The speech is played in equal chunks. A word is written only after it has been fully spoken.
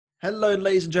Hello,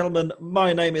 ladies and gentlemen.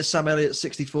 My name is Sam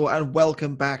Elliott64, and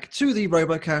welcome back to the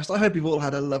RoboCast. I hope you've all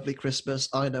had a lovely Christmas.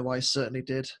 I know I certainly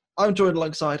did. I'm joined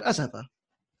alongside, as ever,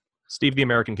 Steve the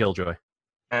American Killjoy.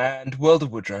 And World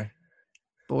of Woodrow.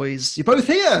 Boys, you're both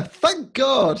here. Thank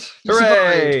God. You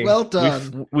Hooray! survived. Well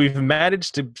done. We've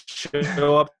managed to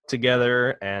show up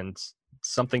together, and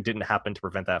something didn't happen to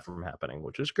prevent that from happening,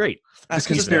 which is great. As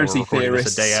Even though conspiracy we're recording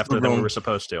this theorists a day after were than we wrong. were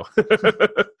supposed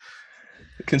to.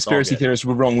 Conspiracy theorists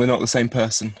were wrong. We're not the same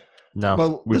person. No,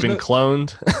 Well, we've been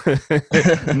cloned.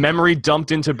 Memory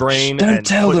dumped into brain. Don't and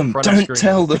tell put them. in front of Don't screen.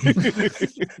 tell them.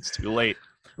 It's too late.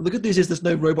 Well, the good news is there's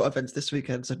no robot events this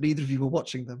weekend, so neither of you were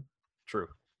watching them. True.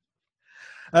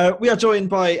 We are joined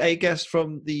by a guest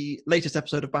from the latest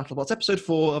episode of BattleBots, episode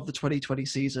 4 of the 2020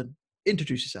 season.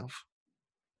 Introduce yourself.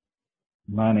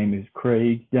 My name is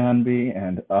Craig Danby,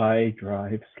 and I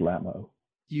drive Slammo.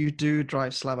 You do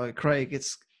drive Slammo. Craig,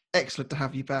 it's excellent to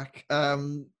have you back.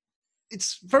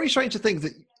 It's very strange to think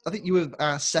that I think you were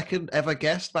our second ever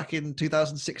guest back in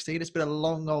 2016. It's been a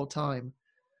long old time.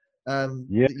 Yeah,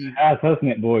 it has, hasn't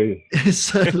it, boys? It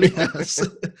certainly has.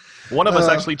 One of us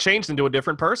actually changed into a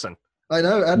different person. I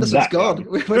know. Anderson's gone.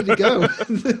 Where did he go?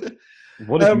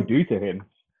 What did you do to him?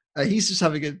 He's just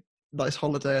having a nice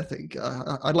holiday, I think.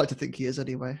 I'd like to think he is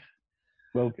anyway.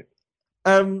 Well,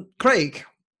 good. Craig.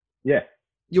 Yeah.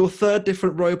 Your third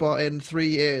different robot in 3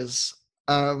 years.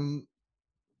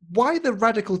 Why the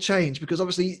radical change? Because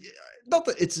obviously, not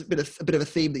that it's been a bit of a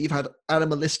theme that you've had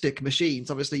animalistic machines.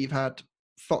 Obviously, you've had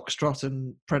Foxtrot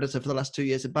and Predator for the last 2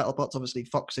 years in BattleBots. Obviously,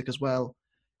 Foxic as well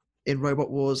in Robot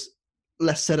Wars.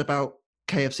 Less said about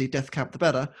KFC Death Camp, the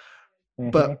better.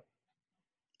 Mm-hmm. But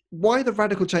why the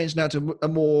radical change now to a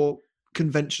more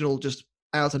conventional, just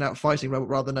out-and-out fighting robot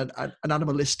rather than an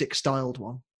animalistic styled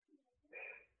one?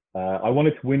 I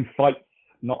wanted to win fights,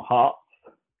 not hearts.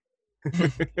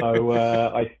 So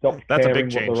I stopped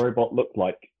caring what the robot looked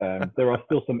like. There are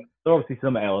obviously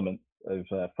some elements of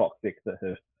Foxic that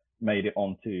have made it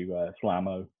onto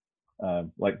Slammo,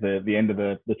 like the end of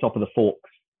the top of the forks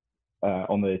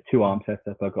on the two-arm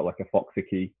setup. I've got like a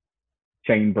Foxic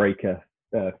chain breaker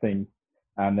thing,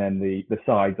 and then the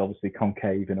sides obviously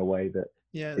concave in a way that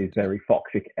is very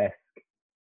Foxic-esque.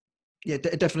 Yeah,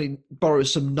 it definitely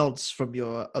borrows some nods from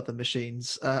your other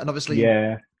machines, and obviously,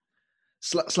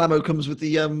 Slammo comes with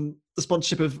the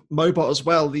sponsorship of Mobot as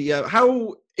well.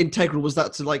 How integral was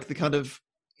that to like the kind of?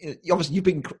 Obviously, you've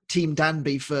been Team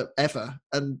Danby forever,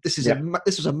 and this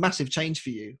was a massive change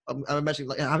for you. I'm imagining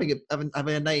like having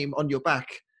a name on your back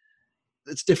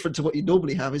that's different to what you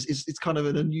normally have is kind of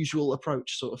an unusual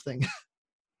approach, sort of thing.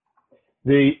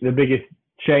 The biggest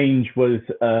change was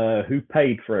who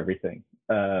paid for everything.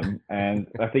 And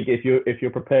I think if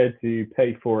you're prepared to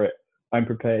pay for it, I'm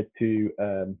prepared to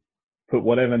put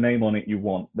whatever name on it you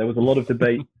want. There was a lot of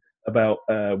debate about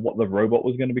what the robot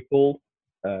was going to be called,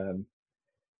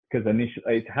 because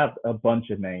initially it had a bunch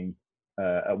of names.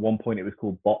 At one point, it was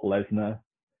called Bot Lesnar.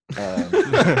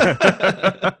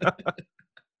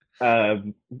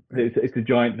 It's a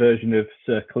giant version of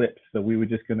Sir Clips, so we were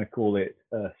just going to call it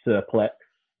Sirplex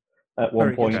at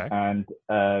one point, and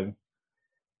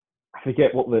I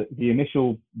forget what the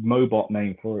initial Mobot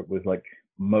name for it was, like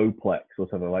Moplex or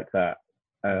something like that.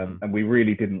 And we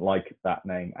really didn't like that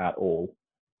name at all.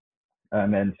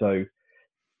 And then so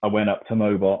I went up to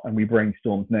Mobot and we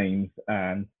brainstormed names,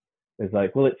 and it's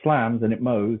like, well, it slams and it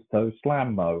mows, so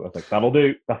Slammo. I was like, that'll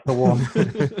do. That's the one.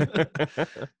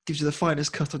 Gives you the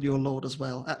finest cut on your lord as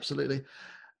well. Absolutely.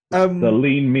 The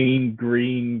lean, mean,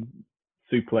 green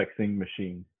suplexing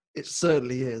machine. It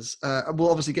certainly is. And we'll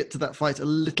obviously get to that fight a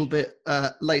little bit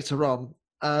later on.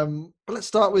 But let's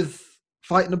start with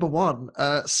fight number 1,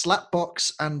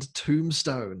 Slapbox and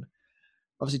Tombstone.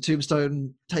 Obviously,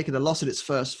 Tombstone taking a loss in its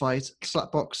first fight.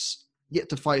 Slapbox yet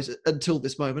to fight until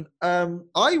this moment.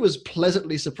 I was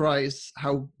pleasantly surprised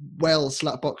how well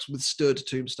Slapbox withstood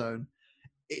Tombstone.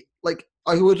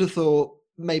 I would have thought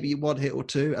maybe one hit or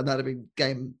two, and that'd have been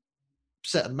game,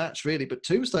 set, and match, really. But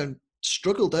Tombstone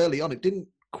struggled early on. It didn't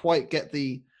quite get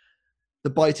the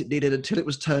bite it needed until it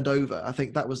was turned over. I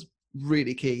think that was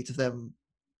really key to them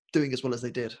doing as well as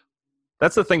they did.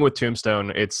 That's the thing with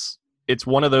Tombstone. It's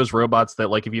one of those robots that,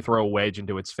 like, if you throw a wedge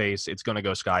into its face, it's going to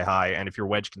go sky high, and if your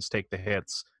wedge can take the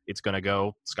hits, it's going to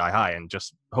go sky high and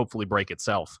just hopefully break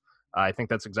itself. I think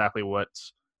that's exactly what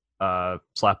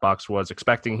Slapbox was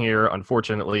expecting here.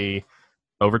 Unfortunately,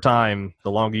 over time,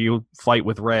 the longer you fight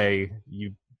with Ray,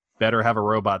 you better have a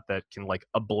robot that can like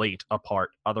ablate apart.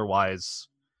 Otherwise,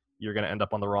 you're going to end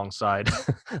up on the wrong side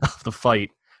of the fight.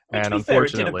 Which, and to be fair,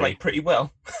 unfortunately, it did ablate pretty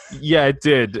well. Yeah, it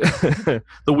did.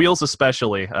 The wheels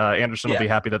especially. Anderson will be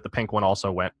happy that the pink one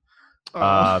also went.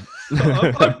 I'm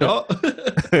not.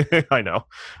 I know.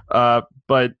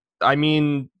 But I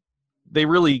mean, they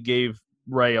really gave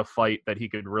Ray a fight that he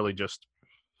could really just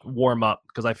warm up,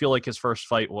 because I feel like his first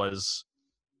fight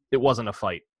it wasn't a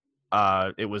fight.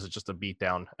 It was just a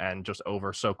beatdown and just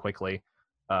over so quickly.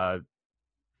 I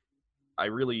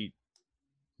really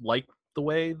like the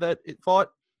way that it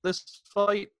fought this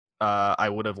fight. I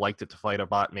would have liked it to fight a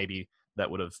bot maybe that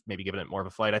would have maybe given it more of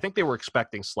a fight. I think they were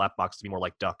expecting Slapbox to be more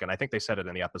like Duck, and I think they said it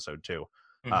in the episode too.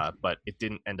 But it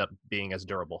didn't end up being as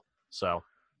durable. So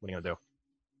what are you gonna do?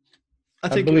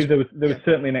 I believe there was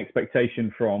certainly an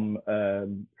expectation from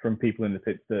people in the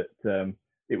pits that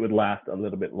it would last a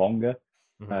little bit longer.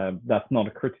 That's not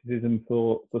a criticism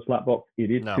for Slapbox. It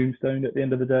is Tombstone at the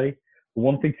end of the day. The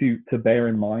one thing to bear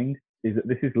in mind is that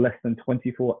this is less than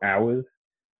 24 hours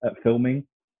at filming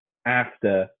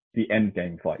after the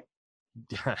endgame fight.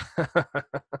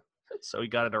 So he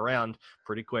got it around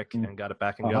pretty quick and got it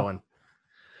back and going.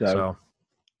 I So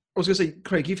was going to say,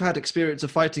 Craig, you've had experience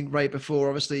of fighting Ray before,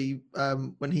 obviously,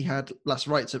 when he had last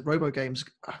rights at RoboGames,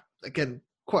 again,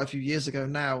 quite a few years ago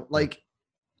now. Like,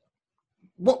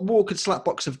 what more could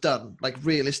Slapbox have done, like,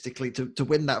 realistically, to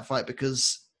win that fight?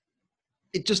 Because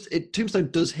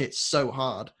Tombstone does hit so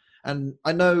hard. And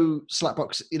I know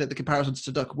Slapbox, the comparisons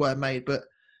to Duck were made, but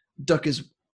Duck is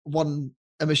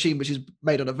a machine which is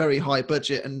made on a very high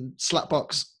budget, and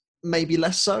Slapbox maybe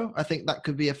less so. I think that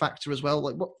could be a factor as well.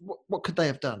 Like, what could they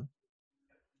have done?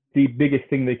 The biggest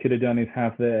thing they could have done is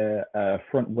have their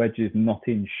front wedges not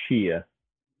in shear.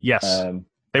 Yes,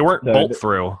 they weren't bolt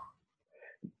through.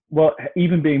 Well,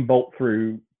 even being bolt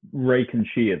through, Ray can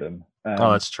shear them.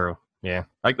 Oh, that's true. Yeah,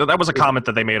 that was a comment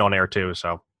that they made on air too.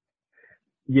 So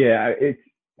yeah,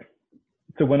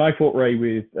 so when I fought Ray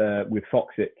with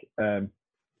Foxic,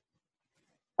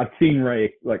 I've seen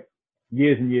Ray, like,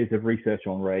 years and years of research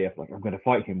on Ray. I'm like, I'm going to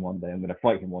fight him one day.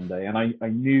 And I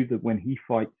knew that when he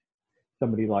fights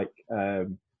somebody like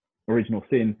Original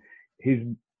Sin, his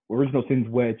Original Sin's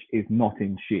wedge is not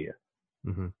in shear.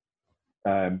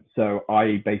 So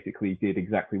I basically did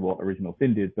exactly what Original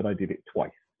Sin did, but I did it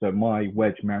twice. So my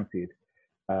wedge mounted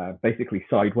basically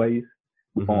sideways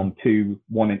on two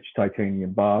 1-inch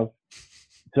titanium bars.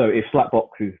 So if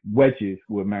Slapbox's wedges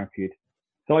were mounted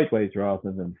sideways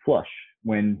rather than flush,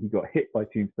 when he got hit by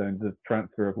Tombstone, the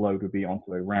transfer of load would be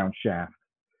onto a round shaft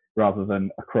rather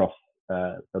than across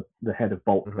the head of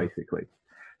bolt, basically.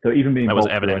 So even being that was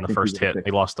evident in the first hit.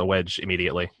 He lost the wedge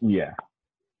immediately. Yeah.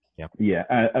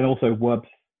 And also wubs.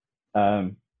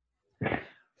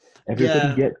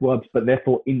 Everybody gets wubs, but they're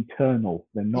for internal.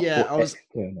 They're not for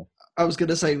external. I was going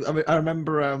to say, I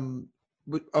remember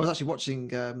I was actually watching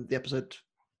the episode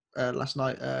last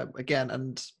night again,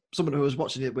 and someone who was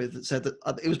watching it with said that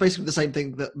it was basically the same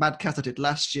thing that Mad Catter did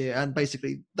last year, and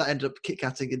basically that ended up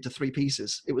Kit-Katting into 3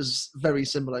 pieces. It was very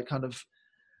similar, kind of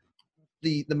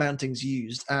the mountings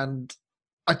used, and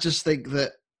I just think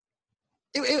that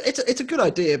it's a good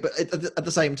idea, but at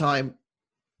the same time,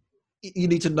 you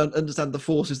need to understand the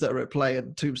forces that are at play,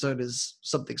 and Tombstone is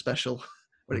something special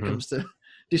when it comes to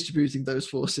distributing those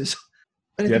forces.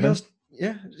 Anything else?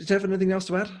 Yeah, did you have anything else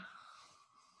to add?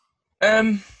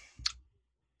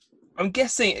 I'm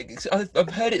guessing I've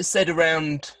heard it said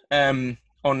around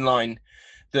online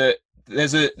that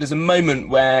there's a moment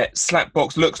where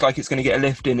Slapbox looks like it's going to get a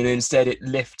lift in, and instead it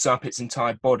lifts up its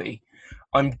entire body.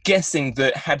 I'm guessing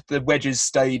that had the wedges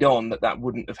stayed on, that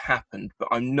wouldn't have happened, but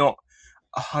I'm not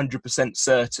 100%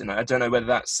 certain. I don't know whether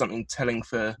that's something telling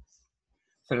for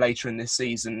later in this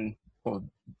season or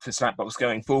for Slapbox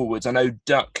going forwards. I know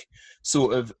Duck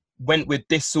sort of went with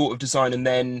this sort of design and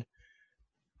then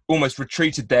almost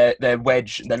retreated their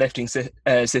wedge, their lifting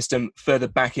system further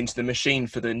back into the machine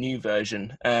for the new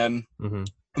version. And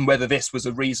whether this was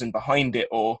a reason behind it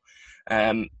or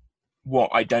what,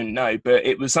 I don't know. But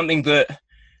it was something that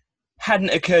hadn't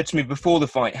occurred to me before the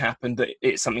fight happened, that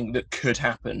it's something that could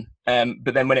happen.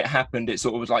 But then when it happened, it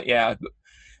sort of was like, yeah,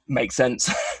 makes sense.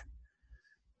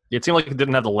 It seemed like it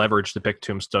didn't have the leverage to pick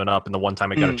Tombstone up, and the one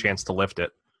time it got a chance to lift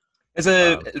it. There's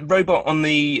a robot on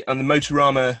the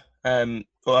Motorama.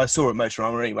 Well, I saw it at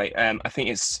Motorama anyway. I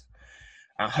think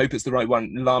I hope it's the right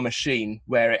one, La Machine,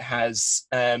 where it has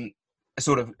a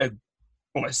sort of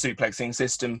almost suplexing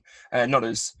system, not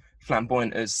as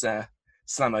flamboyant as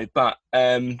Slammo, but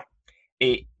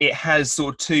it has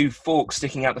sort of 2 forks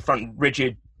sticking out the front,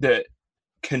 rigid, that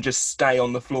can just stay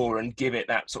on the floor and give it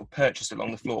that sort of purchase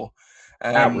along the floor.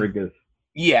 Outriggers.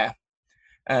 Yeah.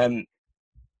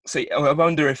 So I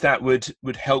wonder if that would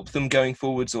help them going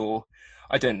forwards, or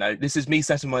I don't know. This is me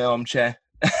sat in my armchair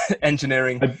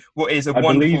engineering what is a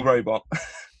wonderful robot.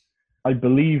 I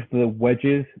believe the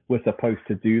wedges were supposed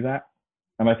to do that.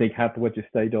 And I think had the wedges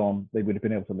stayed on, they would have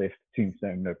been able to lift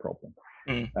Tombstone no problem.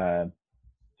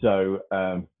 So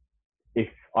if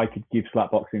I could give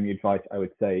slapboxing the advice, I would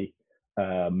say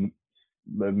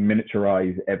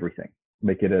miniaturize everything.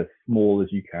 Make it as small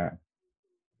as you can,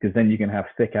 because then you can have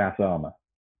thick-ass armor.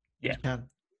 Yeah.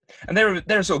 And they're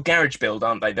a sort of garage build,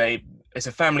 aren't they? It's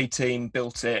a family team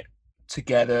built it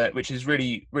together, which is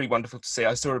really, really wonderful to see.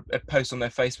 I saw a post on their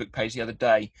Facebook page the other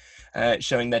day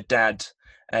showing their dad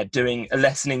doing a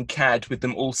lesson in CAD with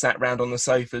them all sat round on the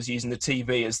sofas using the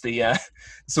TV as the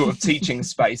sort of teaching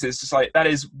space. It's just like, that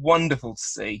is wonderful to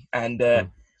see, and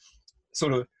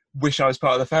sort of wish I was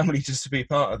part of the family just to be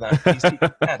part of that. Please teach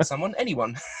CAD, someone,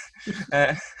 anyone.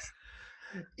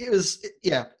 It was,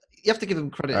 yeah. You have to give them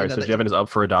credit. All right, so Jevin is up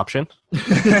for adoption.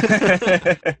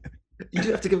 You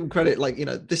do have to give them credit. Like,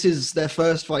 this is their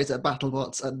first fight at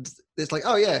BattleBots, and it's like,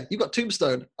 oh yeah, you got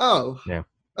Tombstone. Oh, yeah,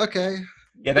 okay.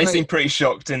 Yeah, they seem pretty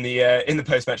shocked in the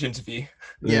post-match interview.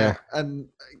 Yeah, and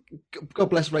God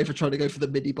bless Ray for trying to go for the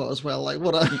midi bot as well. Like,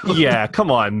 what a yeah,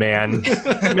 come on, man,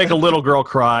 make a little girl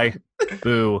cry.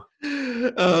 Boo.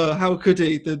 How could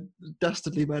he? The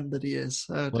dastardly man that he is.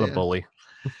 Oh, what a bully.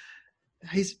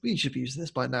 We should be using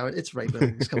this by now. It's Ray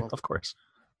Billings. Come on. Of course.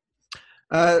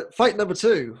 Fight number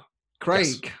 2,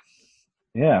 Craig. Yes.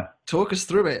 Yeah. Talk us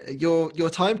through it.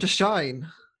 Your time to shine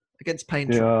against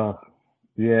Pain. Yeah.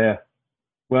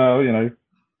 Well,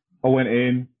 I went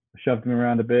in, shoved him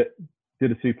around a bit,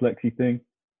 did a suplexy thing.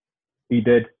 He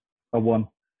did. I won.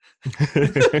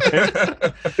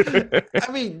 I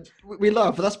mean, we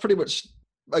laugh, but that's pretty much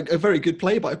a very good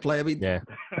play-by-play. I mean, yeah.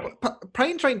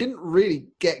 Pain Train didn't really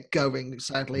get going,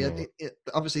 sadly.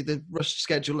 Obviously, the rush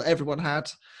schedule everyone had.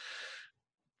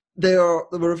 They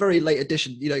were a very late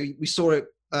addition. We saw it,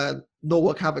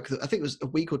 Norwalk Havoc, I think it was a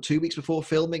week or 2 weeks before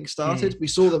filming started. We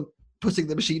saw them putting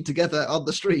the machine together on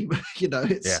the stream.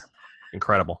 It's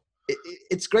incredible.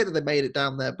 It's great that they made it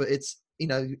down there, but it's,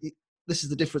 this is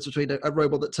the difference between a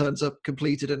robot that turns up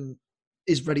completed and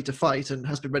is ready to fight and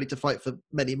has been ready to fight for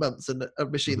many months, and a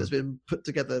machine that's been put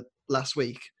together last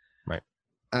week. Right.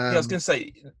 I was going to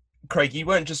say, Craig, you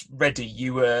weren't just ready;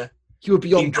 you were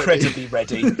beyond incredibly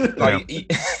ready.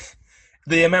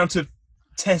 The amount of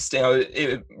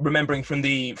testing, remembering from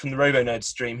the RoboNerd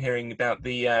stream, hearing about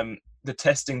the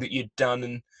testing that you'd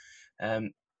done,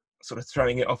 and sort of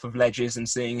throwing it off of ledges and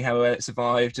seeing how well it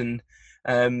survived, and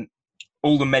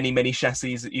all the many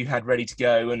chassis that you had ready to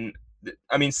go. And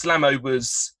I mean, Slammo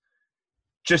was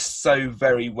just so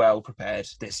very well prepared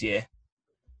this year.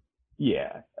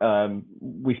 Yeah,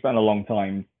 we spent a long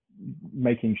time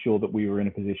making sure that we were in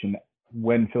a position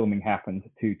when filming happened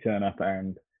to turn up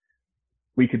and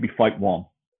we could be fight one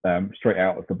straight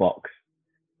out of the box.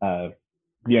 The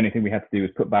only thing we had to do was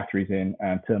put batteries in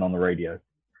and turn on the radio,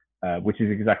 which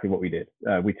is exactly what we did.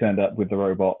 We turned up with the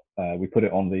robot, we put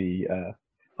it on the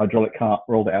hydraulic cart,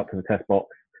 rolled it out to the test box,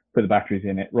 put the batteries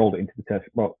in it, rolled it into the test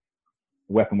box.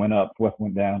 The weapon went up, the weapon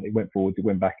went down, it went forwards, it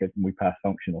went backwards, and we passed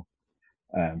functional.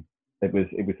 It was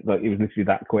literally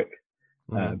that quick.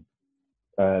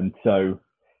 And so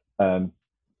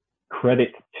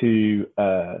credit to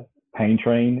Pain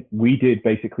Train. We did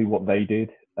basically what they did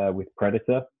with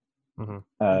Predator.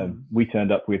 We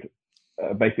turned up with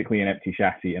basically an empty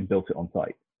chassis and built it on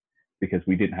site because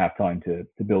we didn't have time to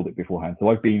build it beforehand. So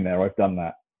I've been there, I've done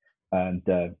that. And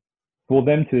for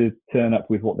them to turn up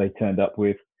with what they turned up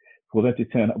with, for them to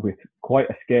turn up with quite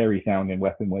a scary sounding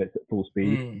weapon when it's at full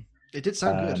speed. It did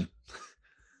sound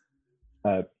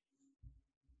good.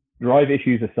 Drive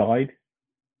issues aside,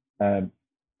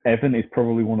 Evan is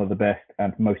probably one of the best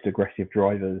and most aggressive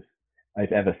drivers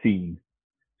I've ever seen.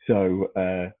 So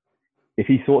if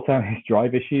he sorts out his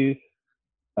drive issues,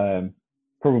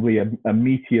 probably a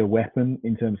meatier weapon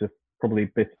in terms of probably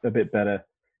a bit better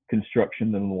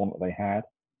construction than the one that they had.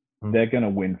 They're going to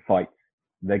win fights.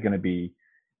 They're going to be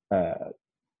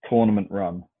tournament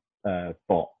run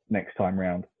bot next time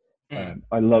round.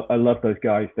 I love those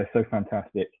guys. They're so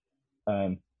fantastic.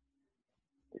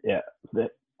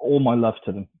 All my love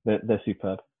to them. They're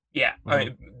superb. Yeah, I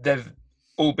mean, they've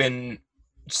all been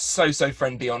so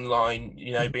friendly online.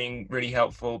 Being really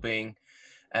helpful, being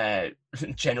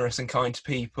generous and kind to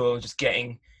people, just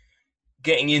getting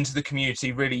into the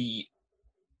community. Really,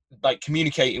 like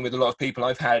communicating with a lot of people.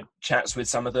 I've had chats with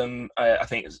some of them. I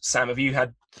think Sam, have you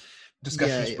had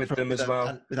discussions with them as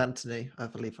well? With Anthony, I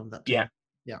believe, from that team.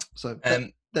 Yeah. So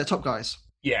they're top guys.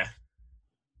 Yeah.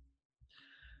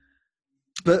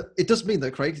 But it does mean though,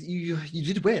 Craig, you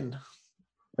did win.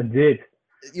 I did.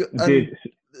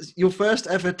 Your first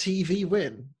ever TV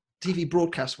win, TV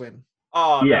broadcast win.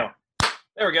 Oh yeah. No.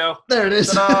 There we go. There it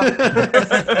is.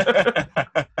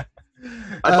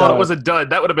 I thought it was a dud.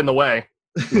 That would have been the way.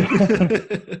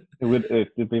 It'd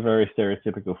be very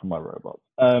stereotypical for my robots.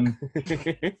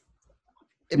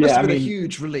 It must have been a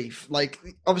huge relief. Like,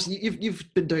 obviously, you've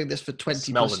been doing this for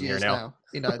 20 plus years now.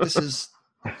 This is.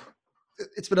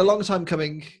 It's been a long time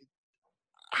coming.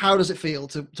 How does it feel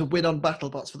to win on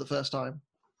BattleBots for the first time?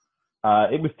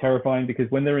 It was terrifying because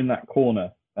when they're in that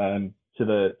corner to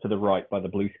the right by the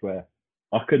blue square,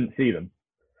 I couldn't see them.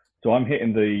 So I'm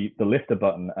hitting the lifter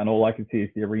button, and all I can see is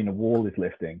the arena wall is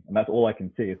lifting, and that's all I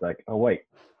can see is like, oh wait,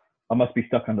 I must be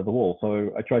stuck under the wall.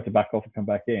 So I tried to back off and come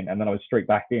back in, and then I was straight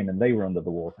back in, and they were under the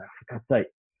wall. So, for God's sake!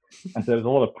 And so there was a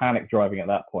lot of panic driving at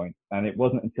that point, and it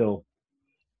wasn't until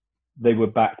they were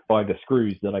backed by the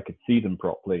screws that I could see them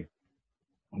properly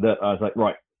that I was like,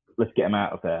 right, let's get them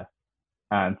out of there.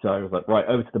 And so I was like, right,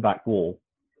 over to the back wall,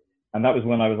 and that was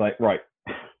when I was like, right,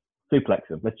 suplex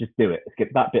them. Let's just do it. Let's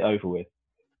get that bit over with.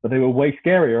 But they were way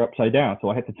scarier upside down, so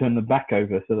I had to turn them back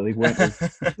over so that they weren't as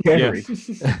scary.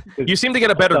 You seem to get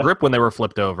a better grip when they were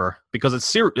flipped over, because it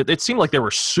seemed like they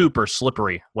were super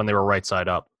slippery when they were right side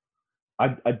up.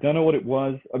 I don't know what it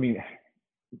was. I mean,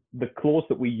 the claws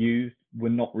that we used were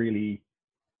not really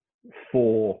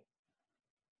for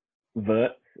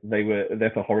verts.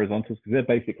 They're for horizontals, because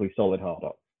they're basically solid hard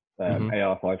ups.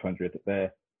 AR500.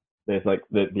 There's like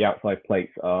the outside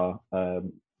plates are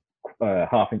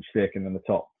half-inch thick, and then the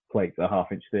top plates are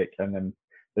half-inch thick, and then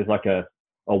there's like a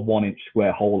 1-inch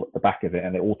square hole at the back of it,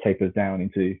 and it all tapers down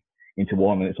into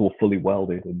one, and it's all fully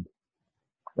welded. And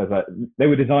they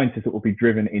were designed to sort of be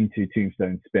driven into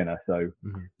Tombstone spinner, so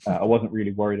I wasn't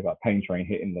really worried about Pain Train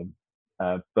hitting them.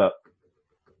 But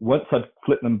once I'd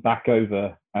flipped them back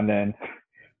over, and then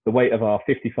the weight of our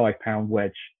 55-pound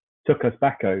wedge took us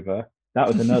back over, that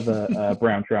was another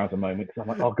brown trouser moment, because I'm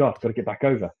like, oh God, got to get back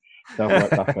over. So I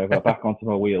went back over, back onto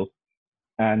my wheels.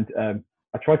 And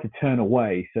I tried to turn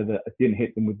away so that I didn't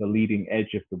hit them with the leading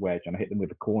edge of the wedge, and I hit them with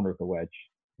the corner of the wedge,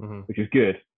 which is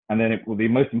good. And then the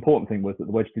most important thing was that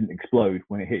the wedge didn't explode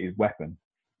when it hit his weapon.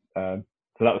 So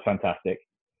that was fantastic.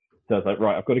 So I was like,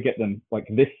 right, I've got to get them like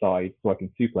this side so I can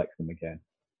suplex them again.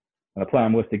 And the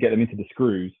plan was to get them into the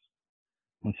screws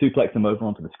and suplex them over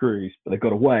onto the screws, but they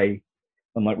got away.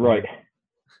 I'm like, right,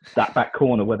 that back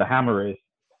corner where the hammer is.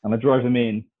 And I drove them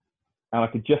in, and I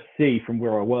could just see from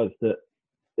where I was that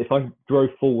if I drove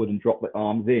forward and dropped the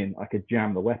arms in, I could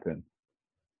jam the weapon.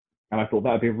 And I thought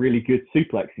that would be a really good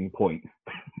suplexing point.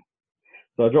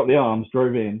 So I dropped the arms,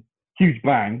 drove in, huge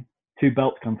bang, 2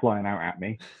 belts come flying out at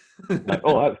me. Like,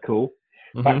 oh, that's cool.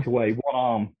 Backed away,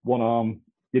 one arm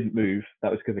didn't move.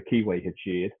 That was because the keyway had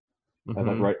sheared. I was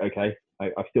like, right, okay,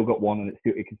 I've still got one, and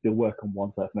it can still work on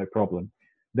one, so that's no problem.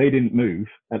 They didn't move.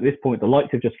 At this point, the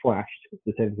lights have just flashed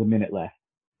to say there's a minute left.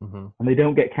 And they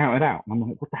don't get counted out. And I'm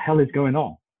like, what the hell is going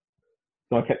on?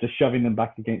 So I kept just shoving them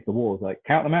back against the walls, like,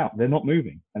 count them out. They're not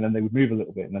moving. And then they would move a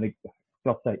little bit, and then they, for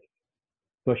God's sake.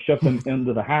 So I shoved them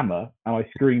under the hammer, and I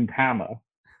screamed hammer.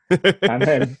 And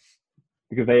then,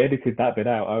 because they edited that bit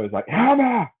out, I was like,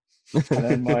 hammer! And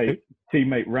then my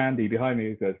teammate Randy behind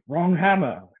me goes, wrong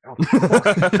hammer. Like, oh,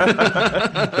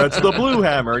 that's the blue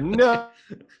hammer. No.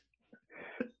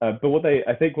 But I think what they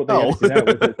edited out was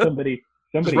that somebody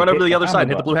just run over to the other side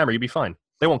and hit the blue hammer. You'll be fine.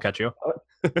 They won't catch you.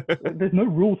 There's no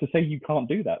rule to say you can't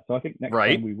do that. So I think next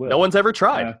time we will. No one's ever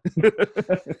tried.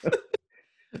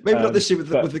 Maybe not this year with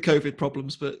the COVID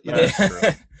problems, but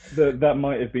that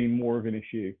might have been more of an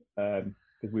issue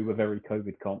because we were very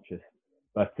COVID conscious.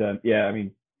 But yeah, I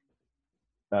mean,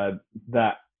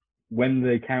 that when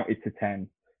they counted to 10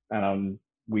 and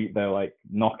they're like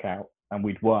knockout and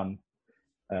we'd won.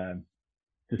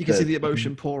 You can see the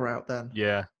emotion pour out then.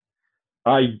 Yeah.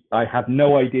 I had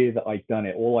no idea that I'd done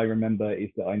it. All I remember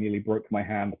is that I nearly broke my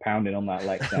hand pounding on that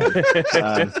leg.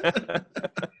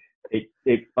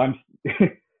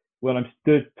 When I'm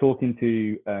stood talking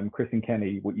to Chris and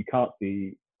Kenny, what you can't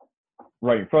see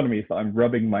right in front of me is that I'm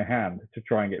rubbing my hand to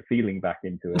try and get feeling back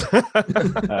into it. And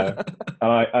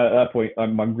at that point,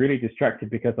 I'm really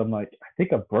distracted because I'm like, I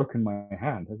think I've broken my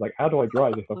hand. I was like, how do I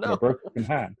drive if I've got a broken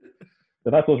hand? So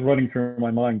that's what's running through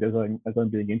my mind as I'm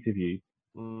being interviewed.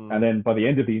 And then by the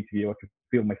end of the interview, I could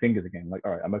feel my fingers again. Like,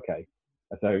 all right, I'm okay.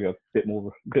 So I got a bit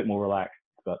more relaxed.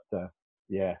 But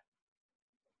yeah.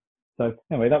 So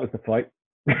anyway, that was the fight.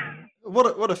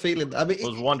 What a feeling! I mean, it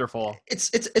was wonderful.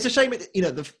 It's a shame.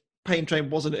 The Pain Train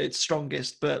wasn't at its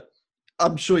strongest, but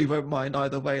I'm sure you won't mind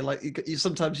either way. Like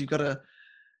sometimes you've got to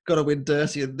win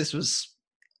dirty, and this was.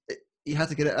 You had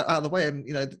to get it out of the way, and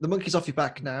the monkey's off your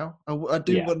back now. I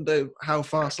do wonder how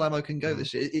far Slammo can go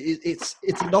this year. It's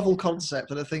a novel concept,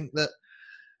 and I think that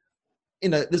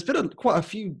there's been quite a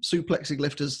few suplexing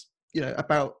lifters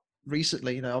about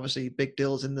recently. Obviously big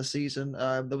deals in the season.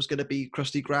 There was going to be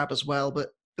Krusty Grab as well, but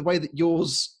the way that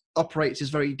yours operates is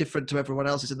very different to everyone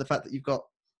else's in the fact that you've got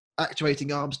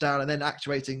actuating arms down and then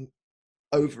actuating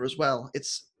over as well.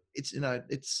 It's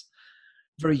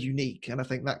very unique, and I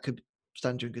think that could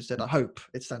stand you in good stead. I hope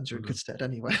it stands you in good stead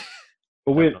anyway.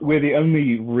 But we're the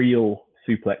only real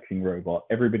suplexing robot.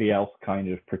 Everybody else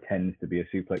kind of pretends to be a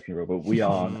suplexing robot. We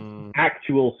are an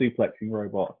actual suplexing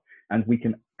robot, and we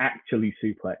can actually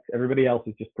suplex. Everybody else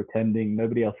is just pretending.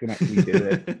 Nobody else can actually do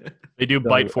it. They do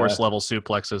bite force level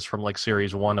suplexes from like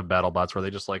series 1 of BattleBots, where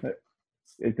they just like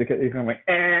it's kind of like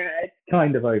it's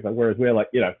kind of over. Whereas we're like,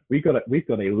 we've got a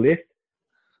lift,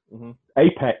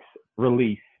 apex,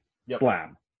 release,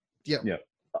 slam. Yep.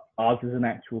 Ours is an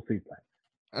actual suplex.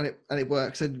 And it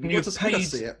works. And you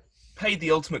see it. Paid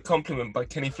the ultimate compliment by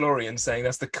Kenny Florian, saying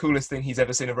that's the coolest thing he's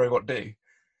ever seen a robot do.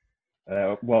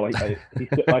 Well, I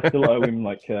still owe him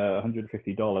like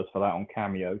 $150 for that on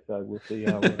Cameo, so we'll see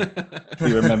how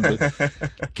he remembers.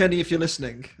 Kenny, if you're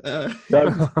listening,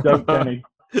 don't Kenny.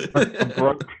 I'm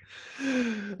broke.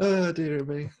 Oh dear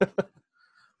me.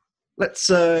 Let's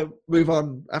move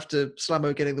on after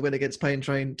Slammo getting the win against Pain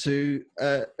Train to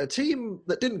a team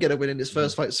that didn't get a win in his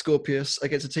first fight, Scorpius,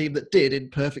 against a team that did in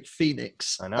Perfect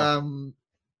Phoenix. I know.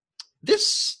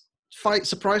 This fight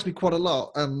surprised me quite a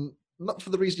lot. Not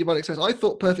for the reason you might expect. I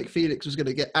thought Perfect Phoenix was going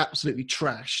to get absolutely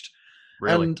trashed.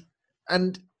 Really?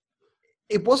 And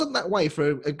it wasn't that way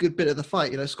for a good bit of the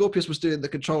fight. Scorpius was doing the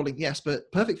controlling, yes,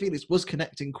 but Perfect Phoenix was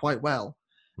connecting quite well.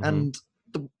 And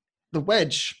the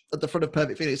wedge at the front of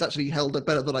Perfect Phoenix actually held up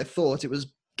better than I thought. It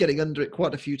was getting under it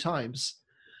quite a few times.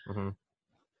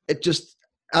 It just,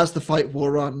 as the fight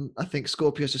wore on, I think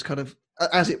Scorpius just kind of,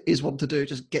 as it is one to do,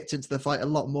 just gets into the fight a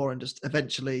lot more, and just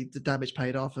eventually the damage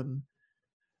paid off, and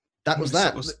that was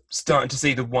that. Was starting to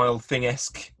see the Wild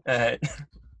Thing-esque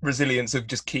resilience of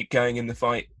just keep going in the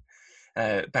fight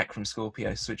back from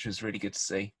Scorpius, which was really good to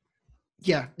see.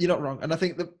 Yeah, you're not wrong. And I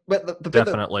think the bit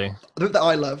Definitely. The bit that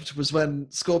I loved was when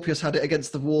Scorpius had it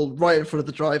against the wall right in front of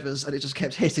the drivers, and it just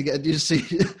kept hitting it, and you just see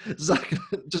Zach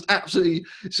just absolutely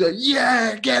say,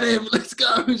 "Yeah, get him, let's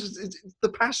go!" It's the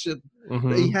passion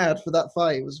that he had for that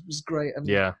fight was great. And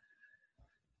yeah,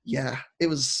 it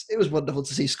was wonderful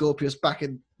to see Scorpius back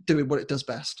in doing what it does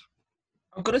best.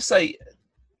 I've got to say,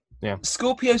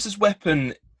 Scorpius's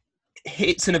weapon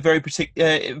hits in a very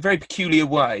peculiar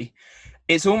way.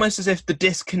 It's almost as if the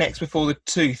disc connects before the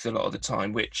tooth a lot of the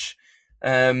time, which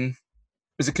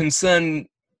was a concern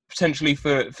potentially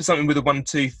for something with a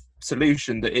one-tooth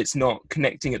solution, that it's not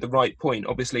connecting at the right point.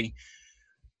 Obviously,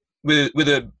 with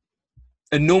a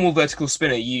normal vertical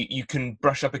spinner, you can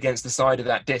brush up against the side of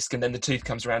that disc, and then the tooth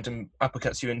comes around and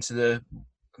uppercuts you into the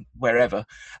wherever.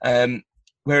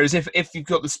 Whereas if you've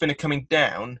got the spinner coming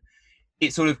down,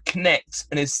 it sort of connects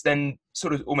and is then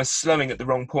sort of almost slowing at the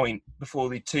wrong point before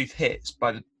the tooth hits,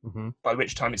 by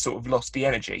which time it's sort of lost the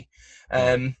energy.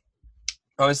 I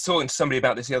was talking to somebody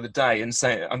about this the other day and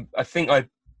saying I think I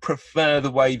prefer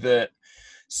the way that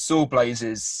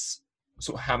Sawblaze's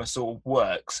sort of hammer saw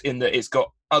works, in that it's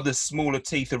got other smaller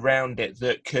teeth around it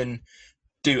that can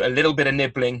do a little bit of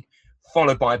nibbling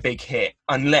followed by a big hit,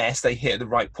 unless they hit at the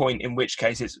right point, in which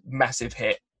case it's massive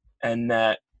hit and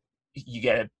you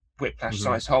get a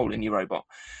whiplash-sized hole in your robot.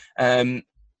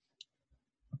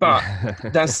 But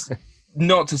that's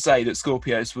not to say that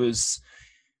Scorpius was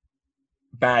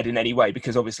bad in any way,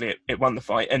 because obviously it won the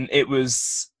fight, and it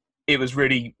was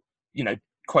really,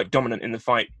 quite dominant in the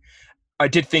fight. I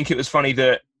did think it was funny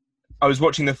that I was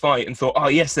watching the fight and thought, oh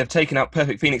yes, they've taken out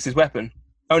Perfect Phoenix's weapon.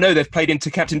 Oh no, they've played into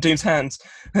Captain Doom's hands.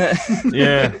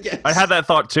 Yeah, yes. I had that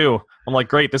thought too. I'm like,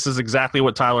 great, this is exactly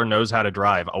what Tyler knows how to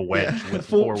drive, a wedge with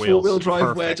four wheels. Four-wheel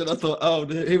drive wedge, and I thought, oh,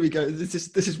 here we go. This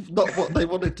is not what they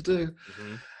wanted to do.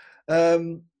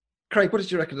 Craig, what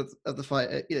did you reckon of the fight?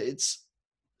 It's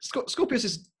Scorpius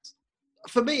is,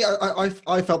 for me,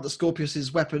 I felt that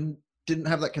Scorpius's weapon didn't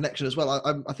have that connection as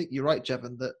well. I think you're right,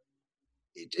 Jevon, that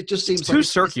it just seems too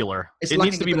circular. It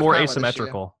needs to be more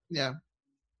asymmetrical. Yeah.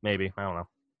 Maybe. I don't know.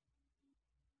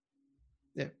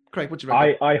 Yeah, Craig, what do you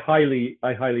reckon? I highly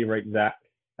rate Zach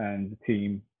and the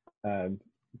team.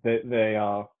 They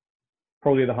are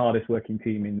probably the hardest working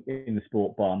team in the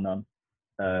sport, bar none.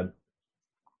 I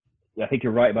think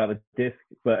you're right about the disc,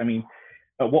 but I mean,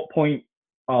 at what point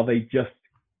are they just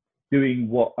doing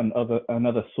what another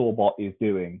Sawbot is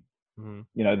doing?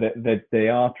 They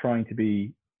are trying to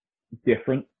be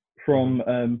different from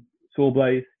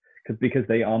Sawblaze, because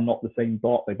they are not the same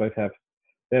bot. They have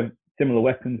similar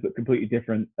weapons, but completely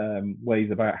different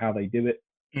ways about how they do it.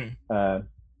 I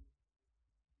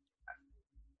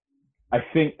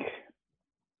think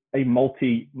a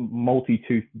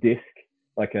multi-tooth disc,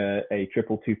 like a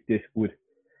triple tooth disc, would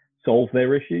solve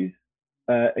their issues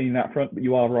in that front. But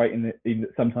you are right in that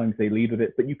sometimes they lead with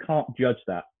it, but you can't judge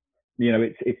that. You know,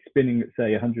 it's spinning at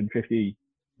say 150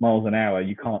 miles an hour.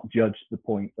 You can't judge the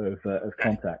point of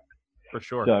contact. For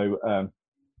sure. So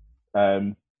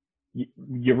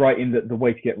you're right in that the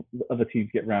way to get other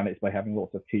teams to get around it is by having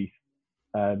lots of teeth.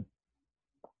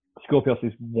 Scorpios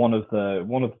is one of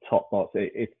the top bots.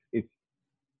 It's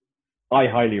I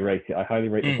highly rate it. I highly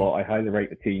rate the bot. I highly rate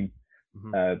the team.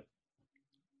 Mm-hmm.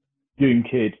 Doom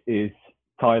Kid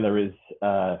Tyler is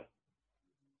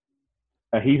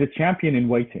he's a champion in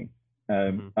waiting.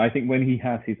 I think when he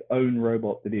has his own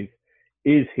robot that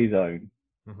is his own,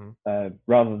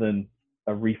 rather than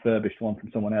a refurbished one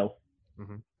from someone else,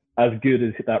 as good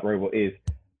as that robot is,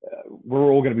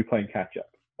 we're all going to be playing catch up,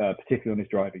 particularly on his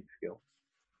driving skill.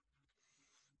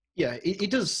 Yeah, it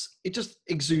does. It just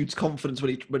exudes confidence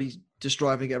when he's just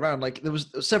driving it around. Like there was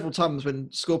several times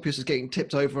when Scorpius is getting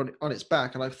tipped over on its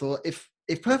back, and I thought if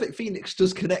Perfect Phoenix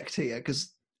does connect here,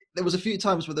 because there was a few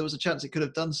times where there was a chance it could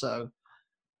have done so.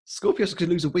 Scorpius could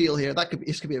lose a wheel here.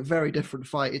 This could be a very different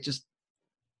fight. It just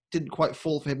didn't quite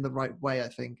fall for him the right way, I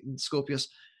think. And Scorpius,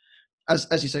 as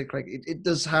you said, Craig, it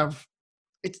does have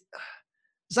it.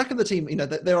 Zach and the team, you know,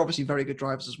 they're obviously very good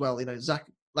drivers as well. You know,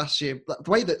 Zach last year,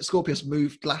 the way that Scorpius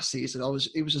moved last season,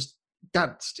 it was just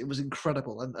danced. It was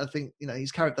incredible, and I think, you know,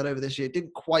 he's carried that over this year.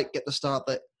 Didn't quite get the start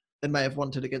that they may have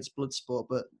wanted against Bloodsport,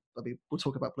 but I mean, we'll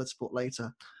talk about Bloodsport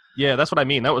later. Yeah, that's what I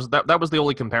mean. That was the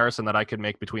only comparison that I could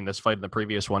make between this fight and the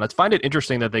previous one. I find it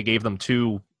interesting that they gave them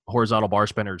two horizontal bar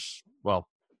spinners. Well,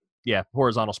 yeah,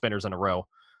 horizontal spinners in a row.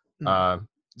 So I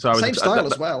was same style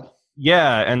as well.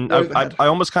 Yeah, and I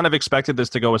almost kind of expected this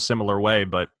to go a similar way,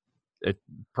 but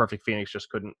Perfect Phoenix just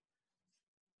couldn't.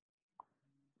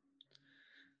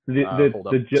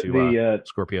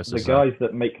 Scorpius. The guys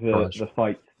that make the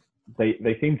fights,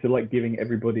 they seem to like giving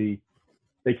everybody.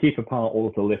 They keep apart all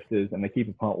of the lifters, and they keep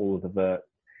apart all of the vert,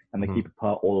 and they keep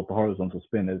apart all of the horizontal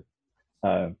spinners,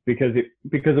 because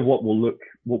of what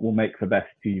will make for best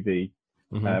TV.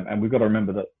 And we've got to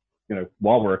remember that, you know,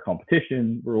 while we're a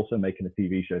competition, we're also making a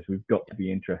TV show, so we've got to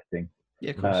be interesting.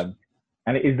 Yeah, of course.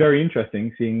 And it is very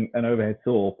interesting seeing an overhead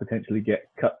saw potentially get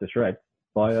cut to shreds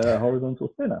by a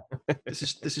horizontal spinner. This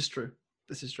is true.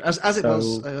 This is true. As it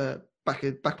was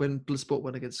back when Bloodsport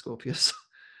went against Scorpius.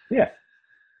 Yeah.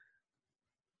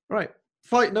 Right.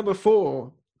 Fight number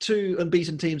 4. 2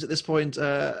 unbeaten teams at this point,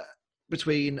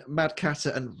 between Mad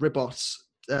Catter and Ribot.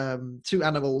 2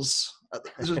 animals.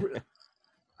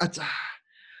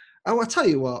 I'll tell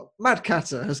you what, Mad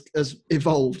Catter has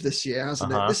evolved this year,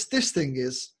 hasn't it? This thing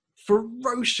is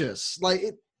ferocious. Like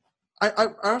I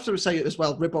have to say it as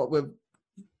well. Ribot were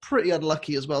pretty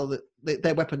unlucky as well that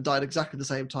their weapon died exactly the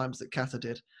same times that Catter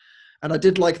did. And I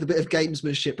did like the bit of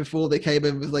gamesmanship before they came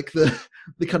in with like the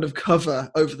kind of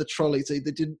cover over the trolley. So they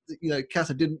didn't, you know,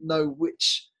 Catter didn't know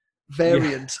which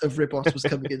variant of Ribot was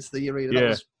coming into the arena. That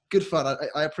was good fun.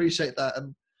 I appreciate that.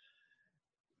 And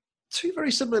 2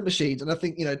 very similar machines. And I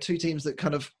think, you know, 2 teams that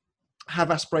kind of have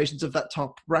aspirations of that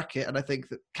top bracket, and I think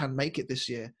that can make it this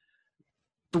year.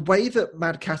 The way that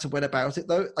Mad Catter went about it,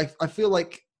 though, I feel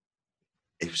like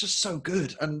it was just so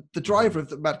good. And the driver of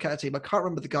the Mad Catter team, I can't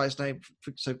remember the guy's name,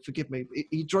 so forgive me.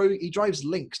 He drives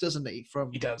Lynx, doesn't he?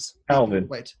 He does. Alvin.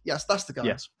 Wait, yes, that's the guy.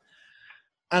 Yes.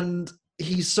 And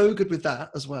he's so good with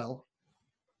that as well.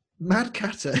 Mad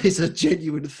Catter is a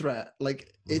genuine threat.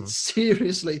 Like, it's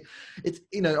seriously, it's,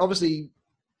 you know, obviously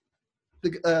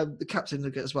the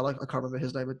captain as well. I can't remember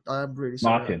his name. I am really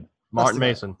sorry. Martin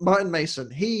Mason. Martin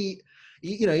Mason. He,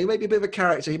 you know, he may be a bit of a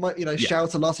character. He might, you know,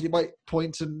 shout a lot, and he might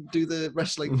point and do the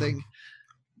wrestling thing.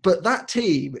 But that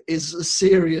team is a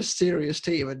serious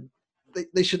team, and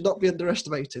they should not be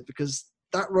underestimated, because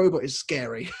that robot is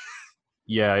scary.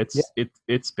 Yeah,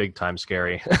 it's big time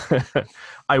scary.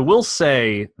 I will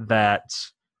say that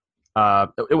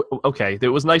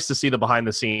it was nice to see the behind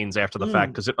the scenes after the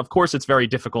fact, because of course it's very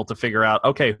difficult to figure out,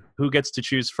 okay, who gets to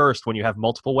choose first when you have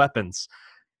multiple weapons.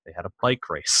 They had a bike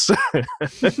race.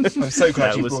 I'm so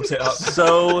glad you brought it up.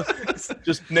 So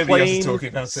just nobody else is talking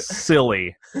about it.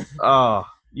 Silly.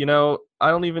 You know,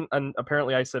 I don't even. And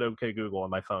apparently, I said "Okay, Google,"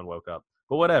 and my phone woke up.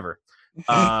 But whatever.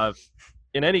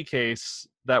 In any case,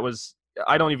 that was.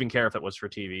 I don't even care if it was for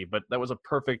TV, but that was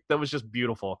that was just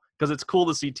beautiful, because it's cool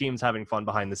to see teams having fun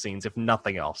behind the scenes, if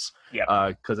nothing else. Yeah.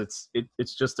 Because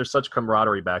it's just, there's such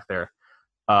camaraderie back there.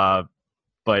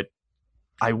 But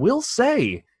I will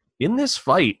say, in this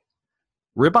fight,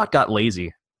 Ribot got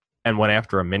lazy and went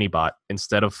after a mini-bot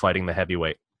instead of fighting the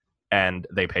heavyweight, and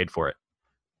they paid for it.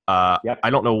 I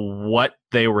don't know what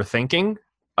they were thinking,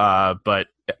 but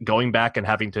going back and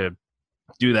having to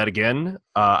do that again,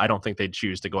 I don't think they'd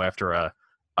choose to go after a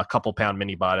couple pound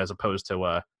mini bot as opposed to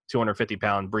a 250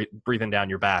 pound breathing down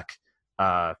your back.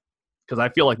 Because I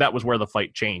feel like that was where the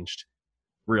fight changed,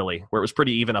 really, where it was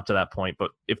pretty even up to that point.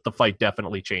 But if the fight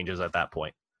definitely changes at that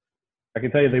point, I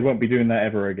can tell you they won't be doing that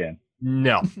ever again.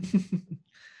 no.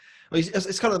 Well,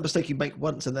 it's kind of a mistake you make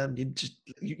once, and then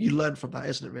you learn from that,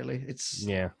 isn't it? Really, it's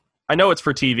I know it's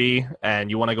for TV, and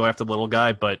you want to go after the little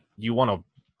guy, but you want to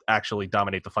actually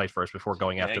dominate the fight first before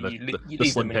going after the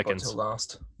slim pickings. Till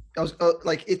last. I was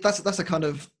that's a kind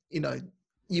of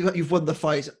you've won the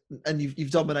fight and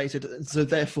you've dominated, and so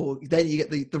therefore then you get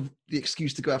the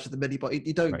excuse to go after the mini bot.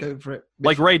 You don't go for it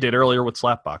like Ray did earlier with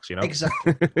Slapbox,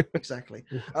 Exactly.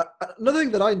 Another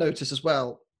thing that I noticed as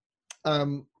well,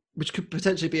 which could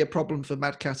potentially be a problem for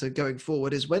Mad Catter going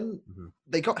forward, is when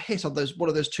they got hit on one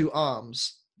of those two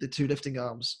arms, the two lifting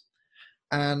arms,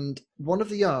 and one of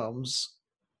the arms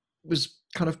was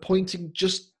kind of pointing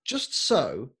just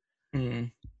so.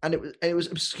 And it was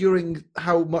obscuring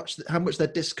how much their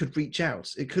disc could reach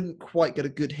out. It couldn't quite get a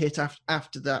good hit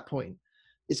after that point.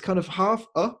 It's kind of half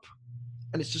up,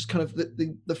 and it's just kind of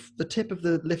the tip of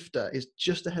the lifter is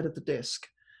just ahead of the disc,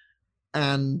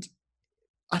 and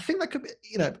I think that could be,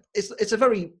 it's a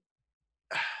very,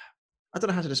 I don't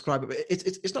know how to describe it, but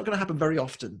it's not going to happen very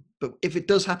often. But if it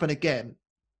does happen again,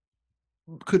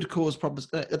 could cause problems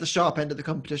at the sharp end of the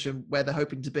competition where they're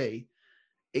hoping to be.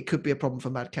 It could be a problem for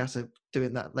Mad Catter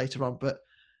doing that later on. But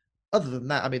other than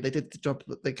that, I mean, they did the job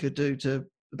that they could do to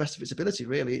the best of its ability,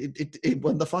 really. It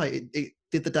won the fight. It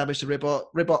did the damage to Ribbot.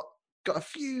 Ribbot got a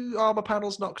few armor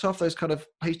panels knocked off, those kind of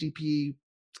HDPE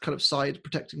kind of side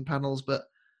protecting panels. But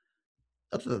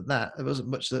other than that, there wasn't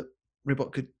much that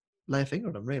Ribbot could lay a finger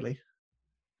on them, really.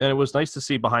 And it was nice to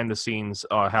see behind the scenes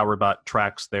how Robot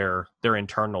tracks their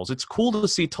internals. It's cool to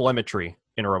see telemetry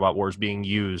in Robot Wars being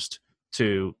used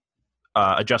to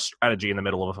adjust strategy in the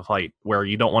middle of a fight, where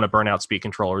you don't want to burn out speed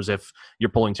controllers if you're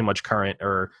pulling too much current,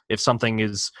 or if something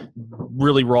is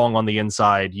really wrong on the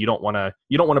inside. You don't want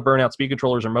to burn out speed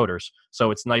controllers or motors.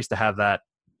 So it's nice to have that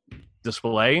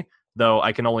display. Though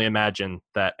I can only imagine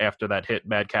that after that hit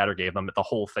Mad Catter gave them, the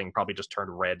whole thing probably just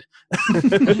turned red.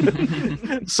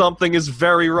 Something is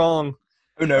very wrong.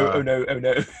 Oh no! Oh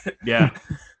no! Yeah.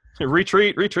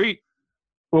 Retreat.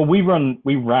 Well, we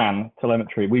ran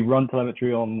telemetry. We run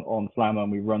telemetry on Slammer,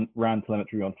 and we ran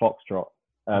telemetry on Foxtrot.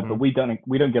 But we don't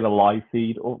get a live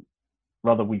feed, or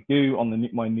rather we do on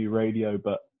my new radio.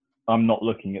 But I'm not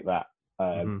looking at that.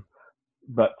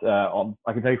 But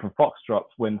I can tell you from Foxtrot,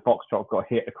 when Foxtrot got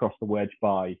hit across the wedge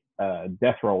by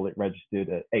Death Roll, it registered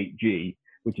at 8G,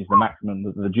 which is the maximum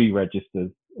that the G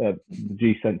registers, the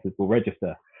G sensors will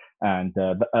register. And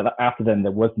after then,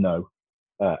 there was no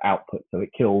output, so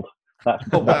it killed. That's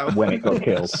when it got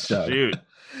killed. So. Shoot.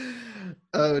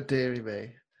 Oh, dearie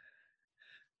me.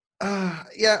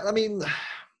 Yeah, I mean,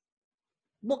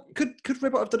 what could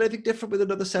Ribbot have done anything different with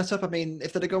another setup? I mean,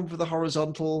 if they'd have gone for the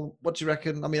horizontal, what do you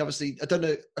reckon? I mean, obviously, I don't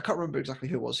know. I can't remember exactly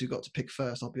who it was who got to pick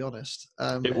first. I'll be honest.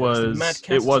 It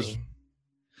was.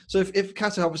 So if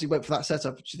Catter obviously went for that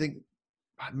setup, do you think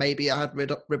maybe had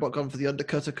Ribbot gone for the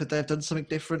undercutter, could they have done something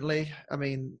differently? I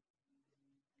mean,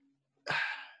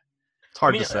 it's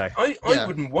hard to say. I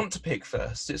wouldn't want to pick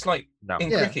first. It's like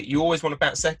in cricket, you always want to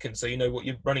bat second, so you know what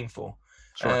you're running for.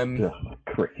 Sure.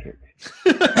 Cricket.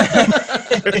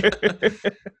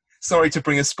 Sorry to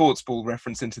bring a sports ball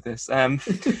reference into this.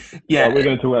 Yeah, we're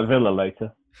going to talk about Villa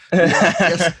later.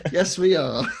 yes, we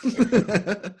are.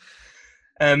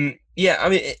 Yeah, I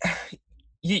mean,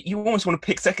 you almost want to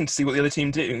pick second to see what the other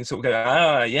team do, and sort of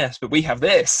go, yes, but we have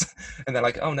this, and they're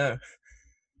like, oh no.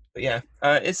 But yeah,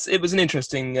 it was an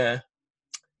interesting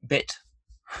bit.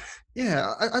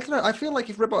 Yeah, I don't know. I feel like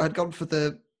if Ribbot had gone for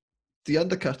the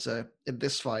undercutter in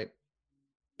this fight,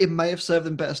 it may have served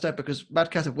them better stead, because Mad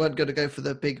Catter weren't going to go for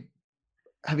the big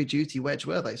heavy duty wedge,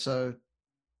 were they? So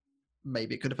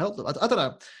maybe it could have helped them. I don't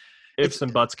know. Ifs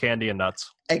and buts, candy and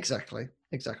nuts. Exactly.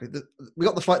 We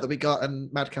got the fight that we got,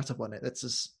 and Mad Catter won it. It's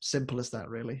as simple as that,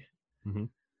 really. Mm-hmm.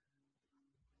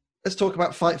 Let's talk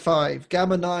about Fight 5.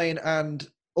 Gamma 9 and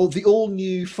the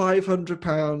all-new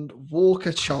 500-pound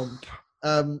Walker Chomp.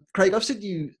 Craig, I've seen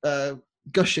you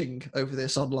gushing over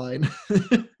this online.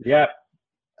 Yeah.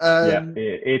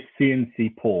 It's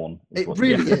CNC porn. It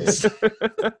really is.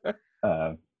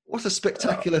 What a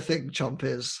spectacular thing Chomp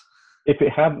is. If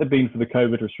it hadn't been for the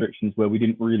COVID restrictions, where we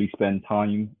didn't really spend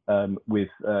time with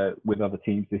other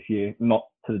teams this year, not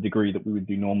to the degree that we would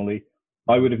do normally,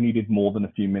 I would have needed more than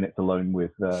a few minutes alone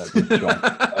with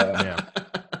Chomp.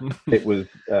 It was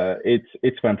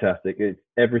it's fantastic. It's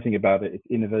everything about it. It's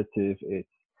innovative.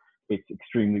 it's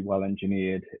extremely well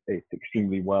engineered. It's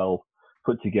extremely well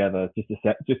put together.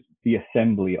 Just the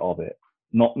assembly of it.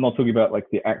 Not talking about like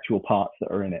the actual parts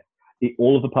that are in it.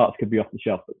 All of the parts could be off the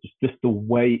shelf, but just the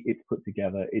way it's put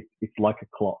together, it's like a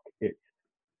clock. It's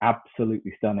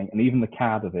absolutely stunning, and even the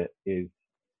CAD of it is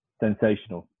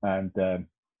sensational. And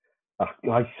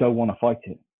I so want to fight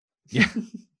it. Yeah.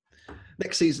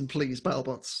 Next season, please,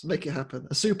 BattleBots, make it happen.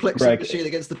 A suplex Greg, machine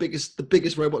against the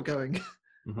biggest robot going.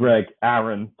 Greg,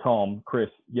 Aaron, Tom, Chris,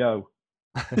 yo,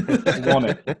 I want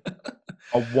it.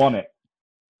 I want it.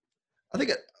 I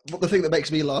think the thing that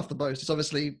makes me laugh the most is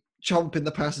obviously Chomp in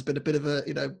the past has been a bit of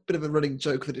a running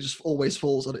joke that it just always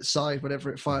falls on its side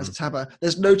whenever it fires its hammer.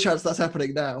 There's no chance that's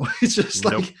happening now. It's just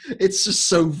like it's just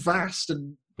so vast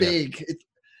and big. Yeah.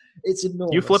 It's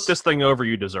enormous. You flip this thing over,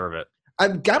 you deserve it.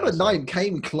 And Gamma 9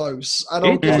 came close. And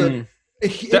I'll give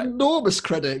it enormous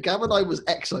credit. Gamma 9 was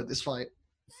excellent this fight.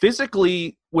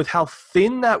 Physically, with how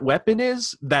thin that weapon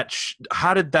is,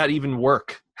 how did that even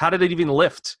work? How did it even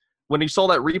lift? When you saw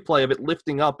that replay of it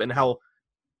lifting up and how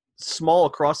small a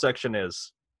cross-section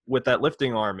is with that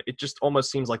lifting arm, it just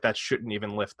almost seems like that shouldn't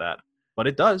even lift that. But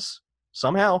it does,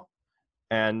 somehow.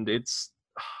 And it's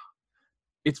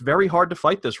very hard to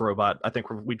fight this robot, I think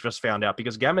we just found out,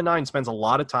 because Gamma 9 spends a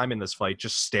lot of time in this fight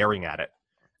just staring at it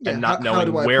and not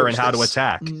knowing where and how to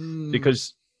attack.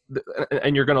 Because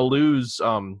and you're going to lose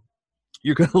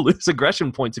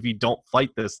aggression points if you don't fight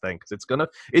this thing, because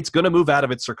it's gonna move out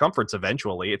of its circumference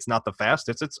eventually. It's not the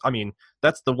fastest. I mean,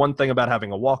 that's the one thing about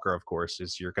having a walker, of course,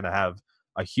 is you're gonna have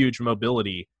a huge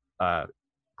mobility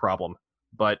problem.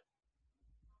 But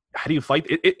how do you fight?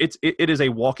 It is a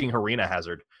walking arena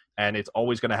hazard, and it's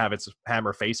always gonna have its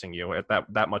hammer facing you.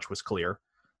 That much was clear.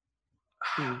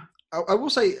 I will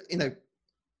say,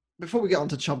 before we get on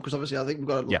to Chomp, because obviously I think we've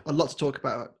got a lot to talk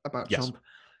about Chomp.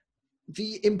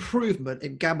 The improvement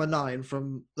in Gamma 9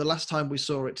 from the last time we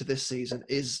saw it to this season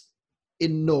is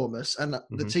enormous. And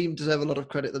the team deserve a lot of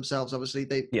credit themselves. Obviously,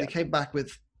 they came back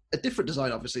with a different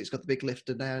design. Obviously, it's got the big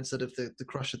lifter now instead of the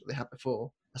crusher that they had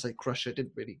before. I say crusher, it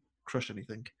didn't really crush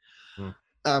anything.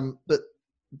 But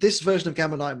this version of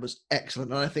Gamma 9 was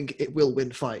excellent, and I think it will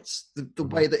win fights. The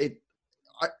way that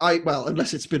well,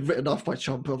 unless it's been written off by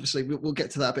Chomp, obviously, we'll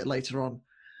get to that a bit later on.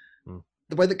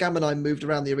 The way that Gamma 9 moved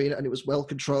around the arena and it was well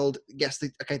controlled, yes,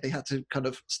 they had to kind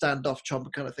of stand off Chomp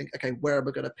and kind of think, okay, where am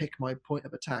I going to pick my point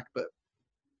of attack? But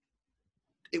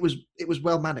it was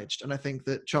well managed, and I think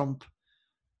that Chomp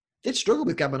did struggle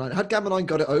with Gamma 9. Had Gamma 9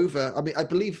 got it over, I mean, I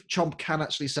believe Chomp can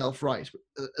actually self-right.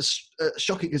 As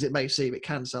shocking as it may seem, it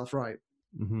can self-right.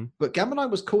 But Gamma 9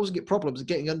 was causing it problems and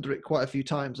getting under it quite a few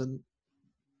times, and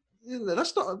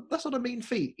that's not a mean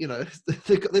feat.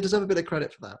 They deserve a bit of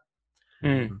credit for that.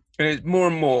 And it's more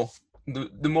and more,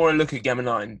 the more I look at Gamma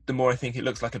 9, the more I think it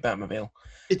looks like a Batmobile.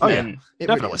 It definitely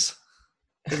really is.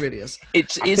 It really is. I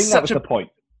think that was the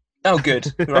point. Oh,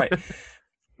 good. Right.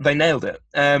 They nailed it.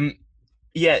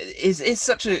 It's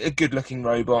such a good-looking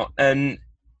robot. And,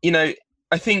 I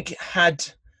think had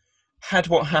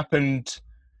what happened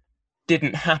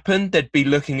didn't happen, they'd be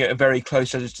looking at a very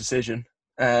close judge's decision.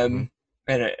 And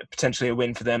potentially a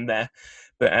win for them there.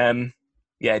 But,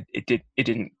 it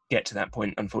didn't get to that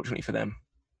point, unfortunately for them.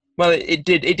 Well, it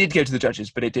did go to the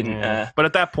judges, but it didn't. But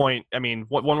at that point, I mean,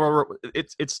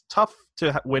 it's tough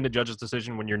to win a judge's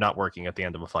decision when you're not working at the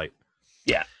end of a fight.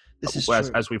 Yeah, this is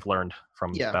as we've learned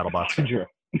from BattleBots.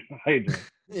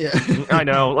 Yeah, I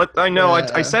know.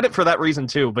 I said it for that reason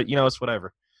too, but it's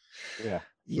whatever.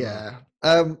 Yeah.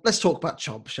 Let's talk about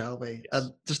Chomp, shall we? Yes.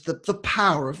 Just the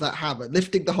power of that hammer,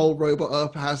 lifting the whole robot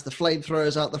up, has the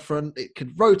flamethrowers out the front. It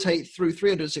can rotate through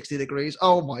 360 degrees.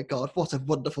 Oh my God, what a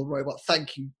wonderful robot.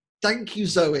 Thank you,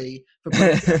 Zoe, for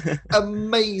bringing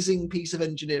amazing piece of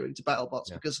engineering to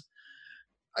BattleBots, because,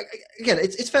 again,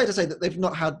 it's fair to say that they've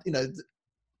not had,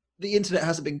 the internet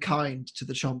hasn't been kind to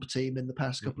the Chomp team in the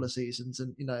past couple of seasons,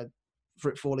 and,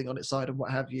 for it falling on its side and what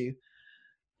have you.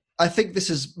 I think this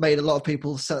has made a lot of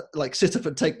people sit up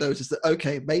and take notice that,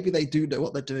 okay, maybe they do know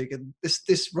what they're doing, and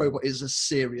this robot is a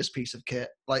serious piece of kit.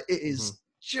 Like, it is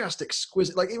just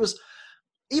exquisite. Like, it was,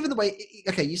 even the way,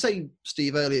 okay, you say,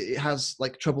 Steve, earlier, it has,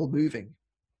 trouble moving.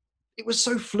 It was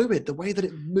so fluid, the way that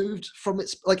it moved from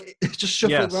its, just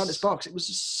shuffling around its box. It was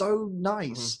just so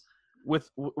nice.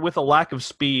 With a lack of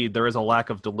speed, there is a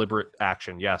lack of deliberate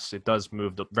action. Yes, it does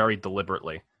move very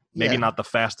deliberately. Maybe not the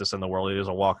fastest in the world. It is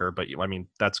a walker, but I mean,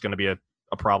 that's going to be a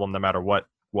problem no matter what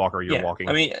walker you're walking.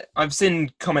 I mean, I've seen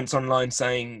comments online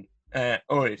saying,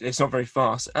 it's not very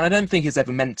fast. And I don't think it's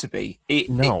ever meant to be.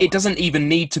 It doesn't even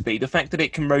need to be. The fact that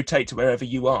it can rotate to wherever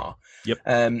you are. Yep.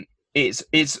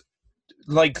 It's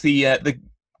like the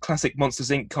classic Monsters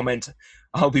Inc. comment,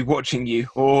 I'll be watching you,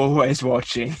 always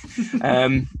watching.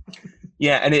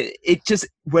 Yeah, and it just,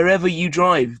 wherever you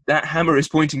drive, that hammer is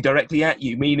pointing directly at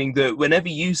you, meaning that whenever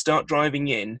you start driving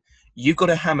in, you've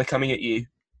got a hammer coming at you.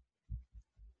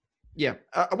 Yeah.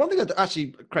 One thing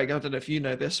actually, Craig, I don't know if you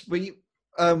know this. One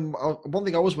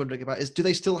thing I was wondering about is, do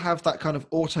they still have that kind of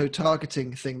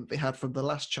auto-targeting thing that they had from the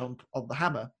last Chomp on the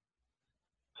hammer?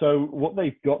 So what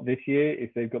they've got this year is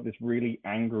they've got this really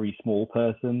angry small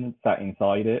person sat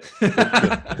inside it,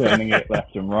 just turning it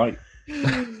left and right.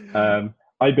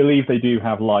 I believe they do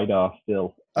have LiDAR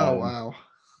still. Oh,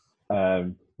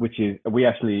 wow. Which is, we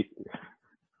had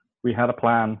a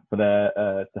plan for their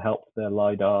to help their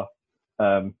LiDAR.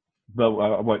 But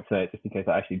I won't say it just in case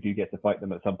I actually do get to fight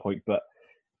them at some point. But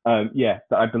yeah,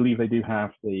 I believe they do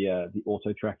have the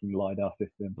auto tracking LiDAR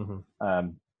system.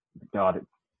 God, it's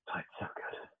so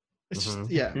good. It's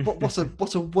just, yeah,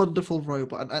 what a wonderful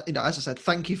robot. And as I said,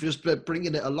 thank you for just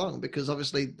bringing it along, because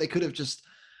obviously they could have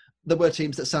there were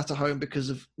teams that sat at home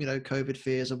because of, COVID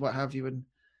fears and what have you. And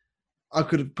I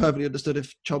could have perfectly understood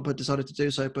if Chomp had decided to do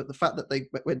so, but the fact that they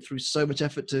went through so much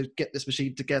effort to get this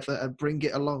machine together and bring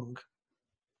it along.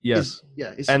 Yes.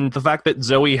 And the fact that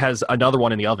Zoe has another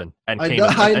one in the oven and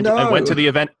and went to the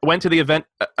event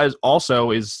as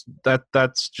also is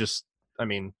that's just, I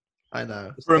mean, I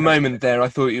know. For a moment there, I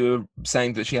thought you were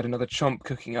saying that she had another Chomp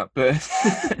cooking up, but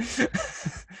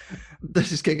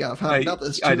this is getting out of hand.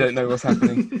 I don't know what's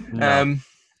happening. No.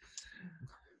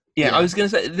 Yeah, I was going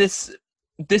to say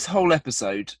this whole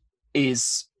episode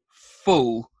is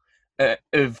full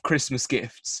of Christmas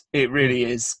gifts. It really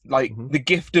is. Like the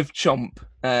gift of Chomp,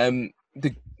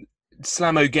 the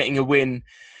Slammo getting a win.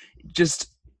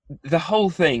 Just the whole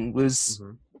thing was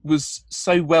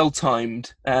so well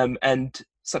timed, and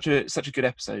such a good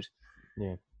episode.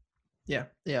 Yeah,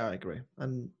 I agree.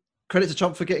 And credit to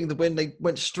Chomp for getting the win. They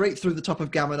went straight through the top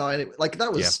of Gamma 9.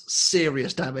 That was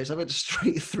serious damage. They went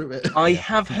straight through it. I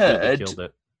have heard,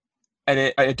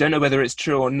 and I don't know whether it's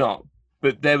true or not,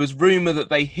 but there was rumor that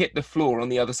they hit the floor on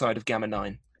the other side of Gamma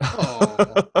 9. Oh.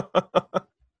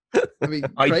 I mean,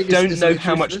 I don't know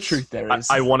how much truth there is.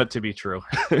 I want it to be true.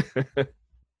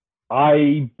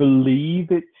 I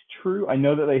believe it's true. I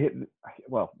know that they hit.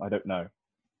 Well, I don't know.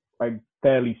 I'm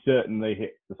fairly certain they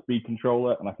hit the speed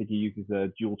controller, and I think he uses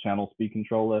a dual channel speed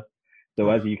controller.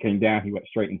 So as he came down, he went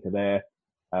straight into there,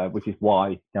 which is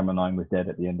why Gamma 9 was dead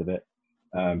at the end of it.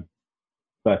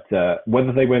 But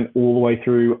whether they went all the way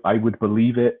through, I would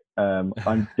believe it.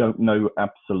 I don't know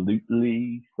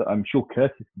absolutely. So I'm sure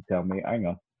Curtis can tell me. Hang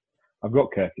on. I've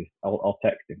got Curtis. I'll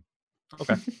text him.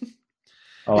 Okay.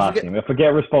 I'll ask him. If I get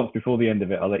a response before the end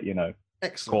of it, I'll let you know.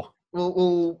 Excellent. Cool.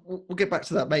 We'll get back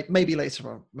to that maybe later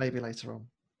on.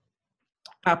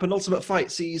 Our penultimate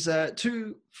fight sees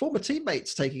two former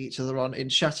teammates taking each other on in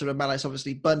Shatter and Malice.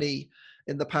 Obviously, Bunny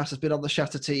in the past has been on the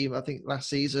Shatter team, I think, last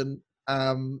season.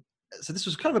 So this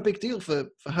was kind of a big deal for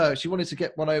her. She wanted to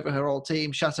get one over her old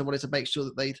team. Shatter wanted to make sure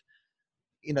that they'd,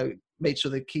 made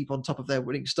sure they keep on top of their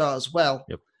winning star as well.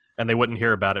 Yep. And they wouldn't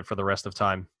hear about it for the rest of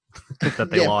time that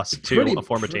they lost to a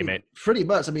former teammate. Pretty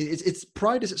much. I mean, it's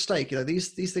pride is at stake.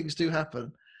 These things do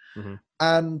happen.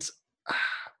 And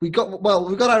we got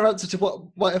our answer to what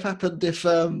might have happened if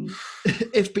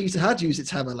Beta had used its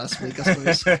hammer last week, I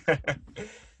suppose.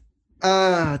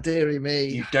 Dearie me.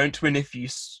 You don't win if you.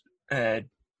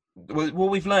 What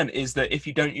we've learned is that if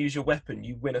you don't use your weapon,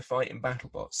 you win a fight in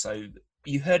BattleBots. So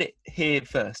you heard it here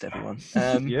first, everyone.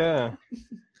 Yeah.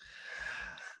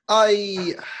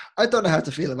 I don't know how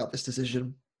to feel about this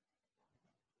decision.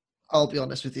 I'll be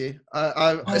honest with you.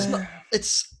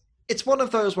 It's one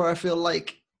of those where I feel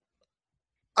like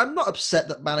I'm not upset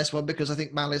that Malice won, because I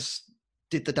think Malice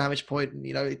did the damage point and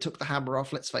it took the hammer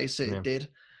off. Let's face it, it did.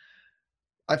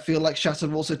 I feel like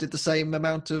Shatter also did the same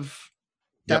amount of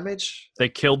damage. They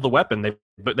killed the weapon,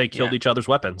 but they killed each other's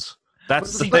weapons.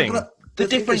 That's the thing. The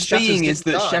difference being is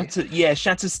that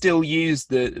Shatter still used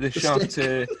the shot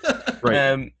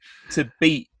to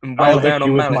beat and wail down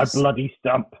on Malice. My bloody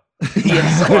stump.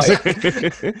 Yes,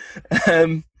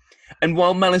 right. And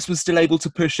while Malice was still able to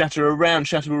push Shatter around,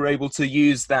 Shatter were able to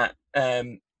use that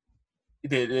the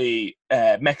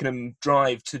Mechanism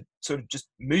drive to sort of just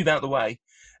move out the way,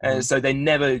 so they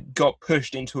never got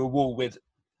pushed into a wall with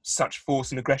such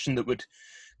force and aggression that would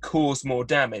cause more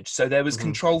damage. So there was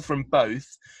control from both,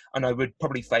 and I would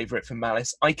probably favour it for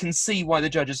Malice. I can see why the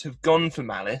judges have gone for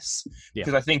Malice,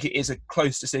 because I think it is a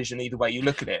close decision either way you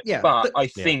look at it. But I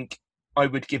think I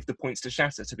would give the points to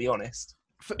Shatter, to be honest.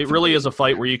 It really is a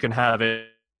fight where you can have it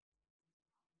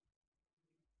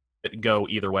go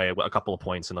either way, a couple of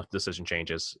points, and the decision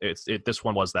changes. This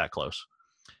one was that close.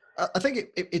 I think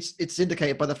it's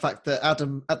indicated by the fact that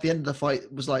Adam at the end of the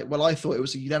fight was like, "Well, I thought it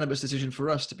was a unanimous decision for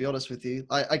us." To be honest with you,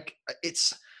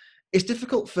 it's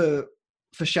difficult for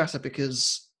Shatter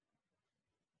because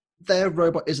their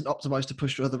robot isn't optimized to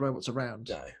push other robots around.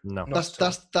 No.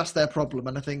 That's their problem.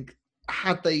 And I think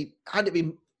had it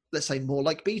been, let's say, more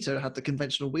like Beta, had the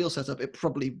conventional wheel setup, it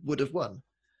probably would have won.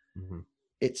 Mm-hmm.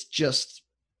 It's just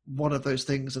one of those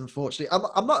things, unfortunately.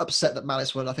 I'm not upset that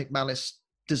Malice won. I think Malice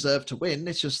deserved to win.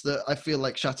 It's just that I feel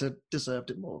like Shatter deserved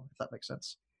it more, if that makes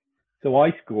sense. So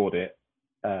I scored it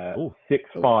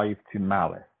 6-5 to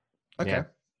Malice. Okay. Yeah.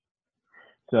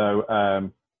 So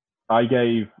I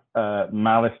gave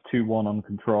Malice 2-1 on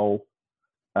control.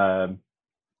 Well,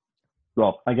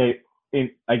 I gave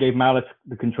Malice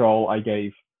the control. I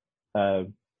gave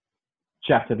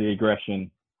Shatter the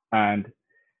aggression, and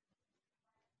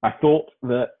I thought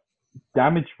that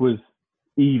damage was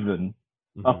even.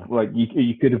 Up, like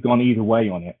you could have gone either way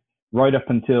on it, right up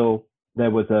until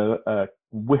there was a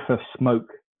whiff of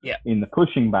smoke in the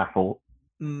pushing battle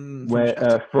from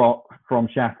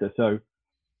Shatter. So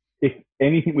if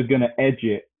anything was going to edge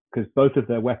it, because both of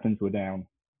their weapons were down,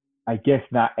 I guess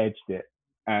that edged it.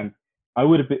 And I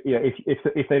would have been,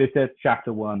 if they'd have said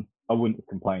Shatter won, I wouldn't have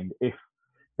complained. If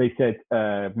they said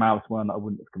Malice won, I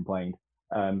wouldn't have complained.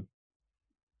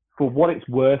 For what it's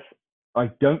worth,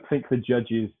 I don't think the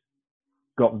judges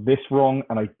got this wrong,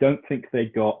 and I don't think they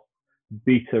got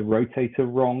Beta Rotator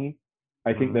wrong.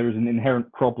 I think there is an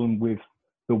inherent problem with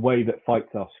the way that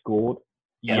fights are scored.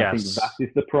 Yes. I think that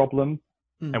is the problem.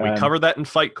 And we covered that in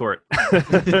Fight Court.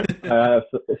 That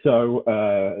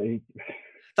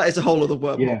is a whole other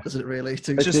wormhole, isn't it? Really, it's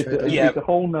a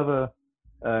whole nother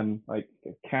like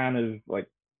a can of like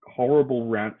horrible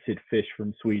rancid fish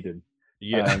from Sweden.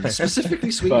 Yeah,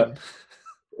 specifically Sweden.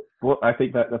 Well, I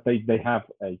think that they have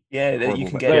a that you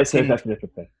can get that's a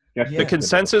different thing. The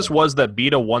consensus was that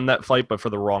Beta won that fight, but for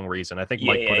the wrong reason. I think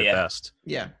Mike put it best.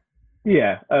 Yeah.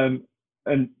 And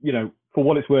for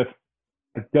what it's worth,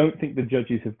 I don't think the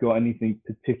judges have got anything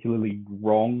particularly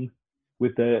wrong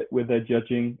with their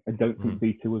judging. I don't think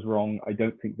Beta was wrong. I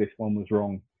don't think this one was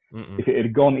wrong. If it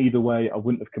had gone either way, I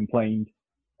wouldn't have complained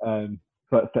for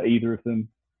either of them.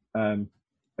 I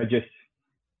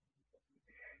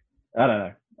don't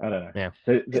know. Yeah,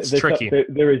 it's tricky.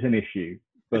 There is an issue,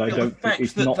 but I don't think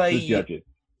it's not the judges.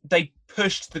 They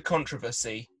pushed the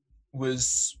controversy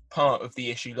was part of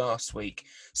the issue last week.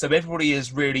 So everybody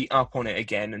is really up on it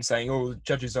again and saying, "Oh, the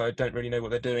judges don't really know what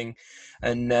they're doing,"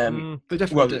 and they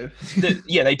definitely do.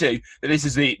 They do. But this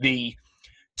is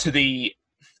to the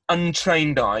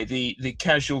untrained eye, the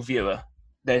casual viewer.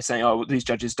 They're saying, "Oh, these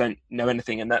judges don't know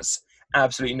anything," and that's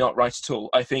absolutely not right at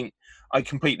all. I think I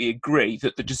completely agree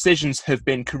that the decisions have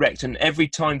been correct, and every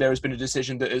time there has been a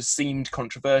decision that has seemed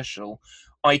controversial,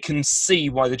 I can see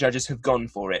why the judges have gone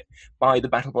for it by the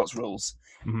BattleBots rules.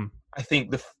 Mm-hmm. I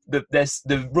think the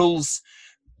rules,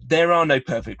 there are no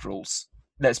perfect rules.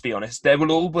 Let's be honest. There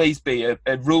will always be a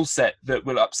rule set that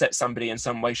will upset somebody in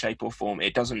some way, shape, or form.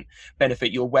 It doesn't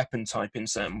benefit your weapon type in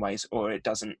certain ways, or it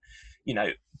doesn't,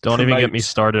 Don't even get me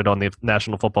started on the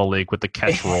National Football League with the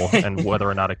catch rule and whether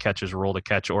or not a catch is ruled a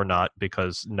catch or not,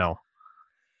 because no.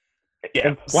 Yeah.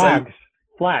 And flags.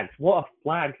 What are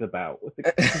flags about?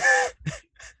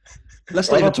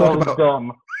 Let's not even talk about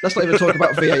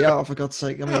VAR, for God's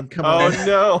sake. I mean, come on.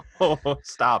 Oh no!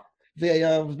 Stop.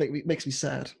 VAR makes me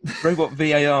sad. Robot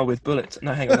VAR with bullets.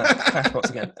 No, hang on, that's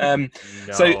CrashBots again.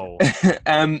 No. So,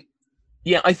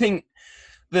 I think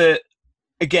that,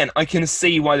 again, I can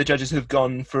see why the judges have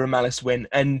gone for a Malice win.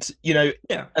 And,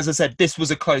 as I said, this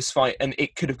was a close fight and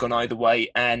it could have gone either way.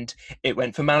 And it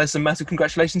went for Malice, and massive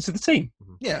congratulations to the team.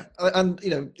 Yeah. And,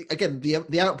 again,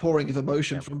 the outpouring of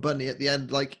emotion from Bunny at the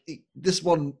end, like this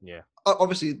one,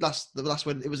 obviously the last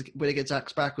win, it was a win against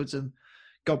Axe Backwards, and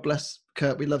God bless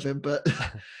Kurt, we love him, but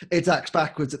it's Axe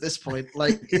Backwards at this point.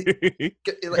 Like, at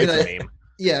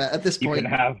this point. You can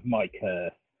have my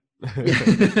curse.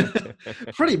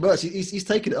 Pretty much, he's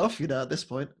taken it off, at this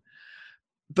point.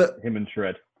 But him and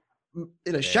Shred,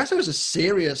 Shatter is a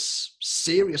serious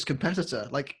competitor.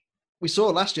 Like we saw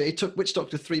last year, he took Witch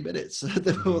Doctor 3 minutes.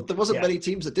 There wasn't many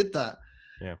teams that did that.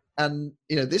 Yeah, and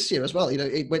this year as well, it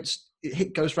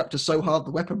hit Ghost Raptor so hard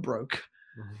the weapon broke.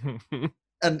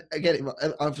 And again,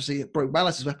 obviously it broke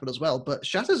Malice's weapon as well. But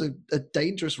Shatter's a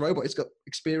dangerous robot. It's got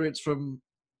experience from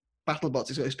BattleBots.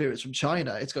 It's got experience from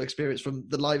China. It's got experience from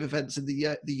the live events in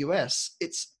the US.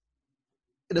 It's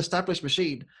an established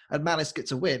machine, and Malice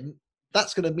gets a win.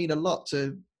 That's going to mean a lot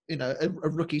to a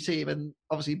rookie team. And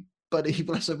obviously, Buddy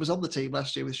Blesser was on the team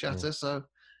last year with Shatter, so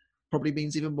probably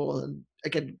means even more. And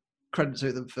again, credit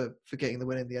to them for getting the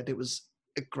win in the end. It was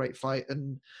a great fight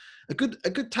and a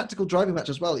good tactical driving match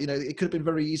as well. You know, it could have been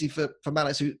very easy for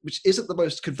Malice, which isn't the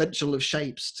most conventional of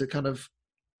shapes, to kind of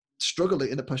struggle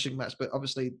in a pushing match. But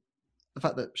obviously, the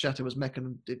fact that Shatter was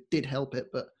mechan did help it.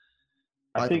 But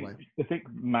I think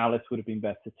Malice would have been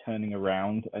better turning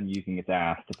around and using its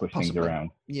ass to push things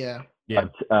around. Yeah.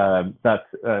 But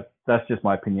that's just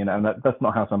my opinion, and that's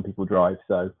not how some people drive.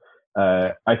 So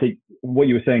I think what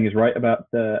you were saying is right about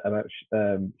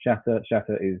Shatter.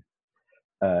 Shatter is,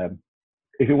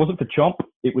 if it wasn't for Chomp,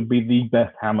 it would be the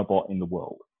best hammerbot in the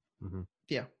world. Mm-hmm.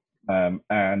 Yeah.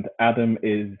 And Adam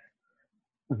is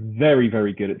very,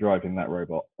 very good at driving that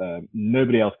robot.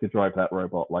 Nobody else could drive that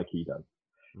robot like he does.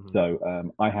 Mm-hmm.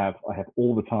 So I have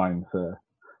all the time for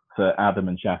Adam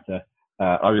and Shatter.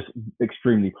 I was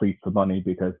extremely pleased for Bunny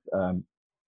because, I'm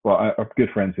good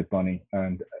friends with Bunny,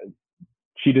 and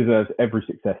she deserves every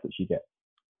success that she gets.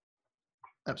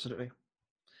 Absolutely.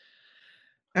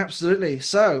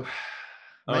 So,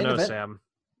 oh no, event. Sam.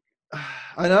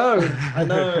 I know.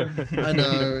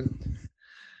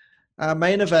 Our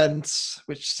main event,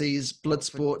 which sees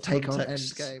Bloodsport take on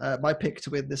Endgame. My pick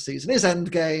to win this season is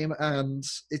Endgame, and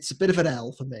it's a bit of an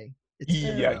L for me.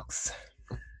 Yikes.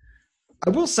 I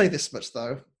will say this much,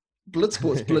 though.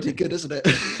 Bloodsport's bloody good, isn't it?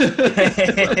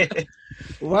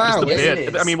 Wow.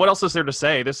 I mean, what else is there to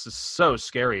say? This is so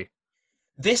scary.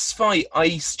 This fight,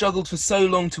 I struggled for so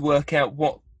long to work out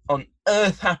what on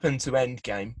earth happened to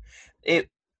Endgame. It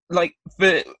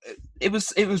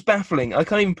was baffling. I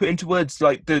can't even put into words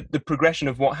like the progression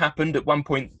of what happened. At one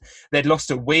point, they'd lost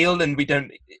a wheel, and we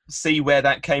don't see where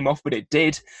that came off, but it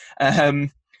did.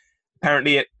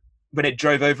 Apparently, when it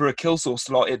drove over a kill source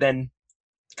slot, it then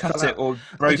cut it or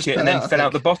broke it and then fell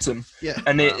out the bottom. Yeah.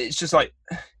 And it's just like,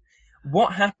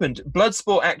 what happened?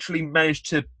 Bloodsport actually managed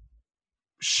to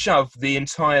shove the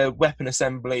entire weapon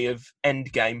assembly of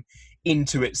Endgame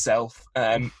into itself,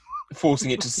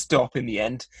 forcing it to stop in the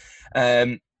end.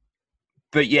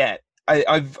 But yeah,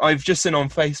 I've just seen on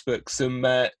Facebook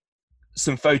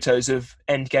some photos of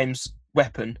Endgame's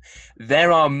weapon.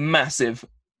 There are massive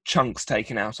chunks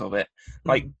taken out of it,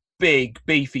 like big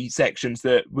beefy sections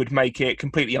that would make it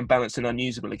completely unbalanced and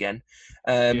unusable again.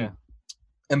 And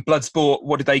Bloodsport,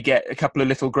 what did they get? A couple of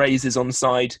little grazes on the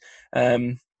side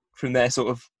from their sort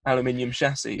of aluminium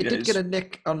chassis. It did get a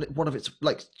nick on one of its,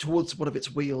 like towards one of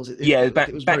its wheels. Back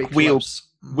was very wheel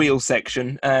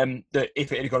section. That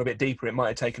if it had gone a bit deeper, it might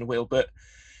have taken a wheel. But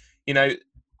you know,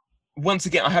 once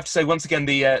again, I have to say,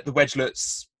 the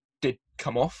wedgelets did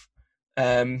come off.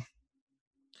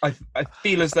 I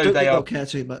feel as though they don't care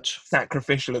too much.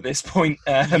 Sacrificial at this point.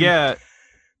 Yeah.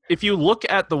 If you look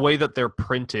at the way that they're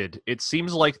printed, it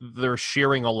seems like they're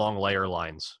shearing along layer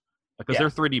lines because they're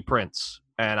 3D prints.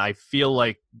 And I feel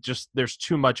like just there's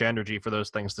too much energy for those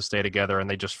things to stay together, and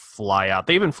they just fly out.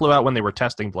 They even flew out when they were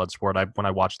testing Bloodsport when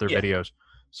I watched their videos.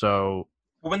 So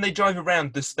when they drive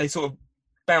around, they sort of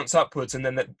bounce upwards, and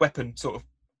then the weapon sort of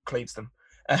cleaves them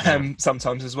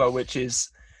sometimes as well, which is,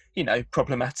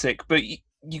 problematic. But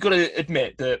you got to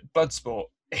admit that Bloodsport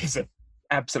is an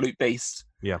absolute beast.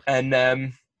 Yeah. And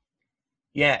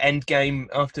Endgame,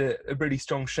 after a really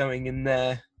strong showing in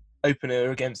their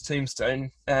opener against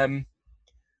Tombstone,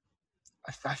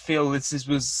 I feel this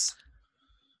was,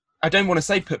 I don't want to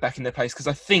say put back in their place, because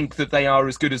I think that they are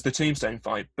as good as the Tombstone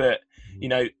fight, but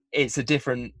it's a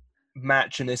different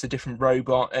match and it's a different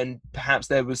robot, and perhaps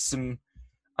there was some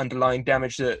underlying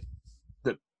damage that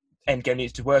Endgame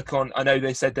needs to work on. I know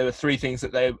they said there were 3 things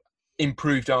that they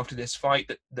improved after this fight,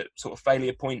 that sort of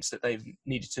failure points that they've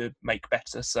needed to make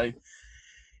better. So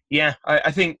yeah,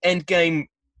 I think Endgame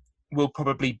will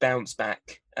probably bounce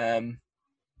back.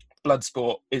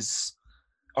 Bloodsport is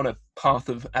on a path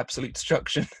of absolute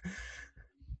destruction.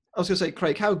 I was going to say,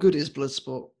 Craig, how good is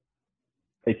Bloodsport?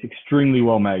 It's extremely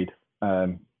well made.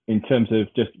 In terms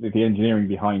of just the engineering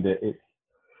behind it, it's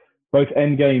both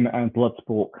Endgame and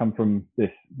Bloodsport come from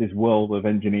this world of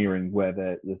engineering where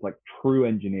there's like true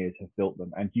engineers have built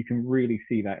them, and you can really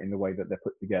see that in the way that they're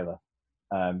put together.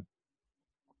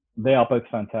 They are both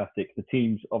fantastic. The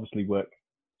teams obviously work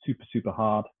super, super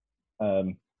hard,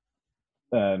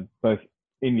 both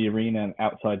in the arena and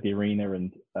outside the arena,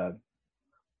 and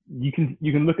you can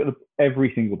look at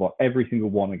every single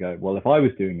one and go, well, if I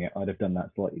was doing it, I'd have done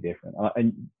that slightly different.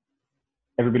 And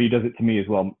everybody does it to me as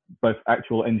well, both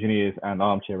actual engineers and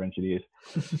armchair engineers.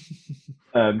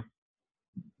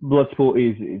 Bloodsport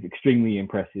is extremely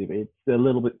impressive. It's a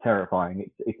little bit terrifying.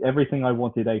 It's everything I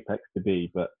wanted Apex to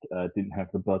be, but didn't have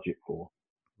the budget for.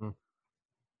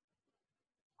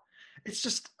 It's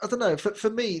just, I don't know, for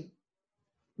me,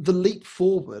 the leap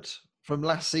forward from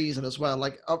last season as well.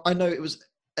 Like, I know it was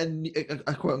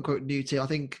a quote unquote new team. I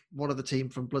think one of the team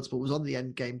from Bloodsport was on the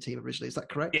Endgame team originally. Is that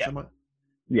correct? Yeah.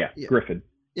 Yeah, Griffin.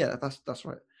 Yeah, that's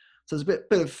right. So there's a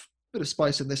bit of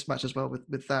spice in this match as well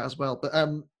with that as well. But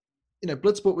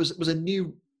Bloodsport was a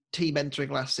new team entering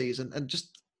last season, and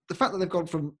just the fact that they've gone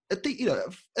from a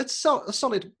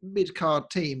solid mid card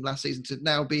team last season to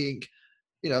now being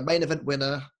a main event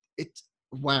winner. It's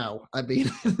wow. I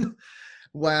mean,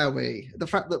 wowee. The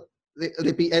fact that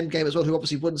they beat Endgame as well, who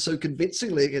obviously won so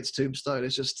convincingly against Tombstone,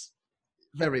 is just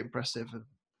very impressive, and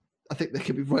I think they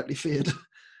can be rightly feared.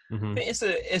 Mm-hmm.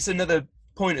 It's another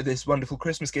point of this wonderful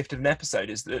Christmas gift of an episode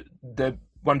is the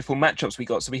wonderful matchups we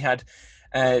got. So we had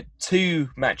 2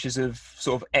 matches of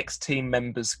sort of ex-team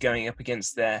members going up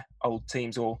against their old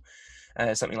teams or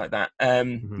something like that.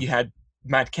 You had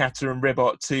Mad Catter and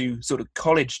Ribot, 2 sort of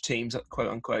college teams, quote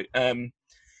unquote.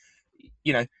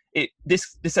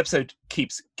 This episode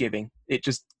keeps giving. It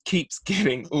just keeps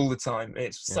giving all the time.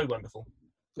 It's so wonderful.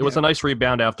 It was a nice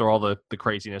rebound after all the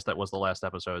craziness that was the last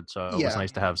episode. So it was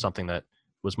nice to have something that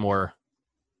was more,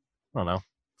 I don't know,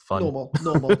 fun. Normal.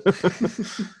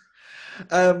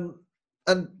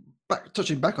 And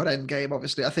touching back on Endgame,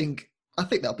 obviously, I think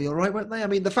they'll be all right, won't they? I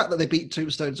mean, the fact that they beat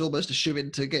Tombstone's almost a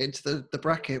shoe-in to get into the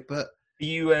bracket, but...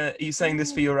 Are you saying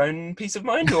this for your own peace of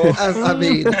mind, or...? I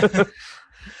mean...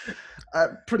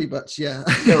 pretty much, yeah.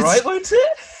 You're right, won't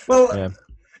it? Well,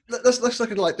 let's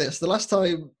look at it like this. The last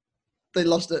time they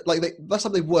lost it, last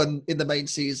time they won in the main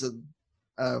season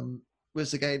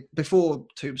was again before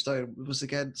Tombstone, was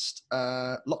against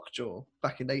Lockjaw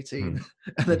back in 18,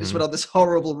 and then just went on this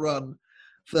horrible run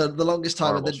for the longest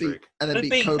time, and then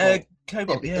beat Cobalt.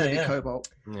 Cobalt, beat Cobalt.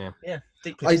 Yeah,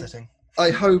 deeply upsetting. I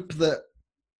hope that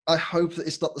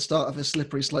it's not the start of a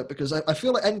slippery slope, because I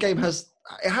feel like Endgame has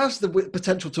the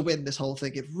potential to win this whole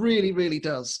thing. It really, really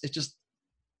does. It's just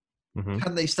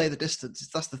can they stay the distance?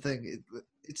 That's the thing.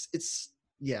 It's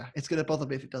going to bother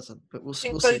me if it doesn't. But we'll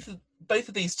see. Both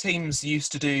of these teams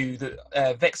used to do the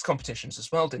Vex competitions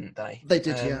as well, didn't they? They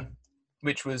did, yeah.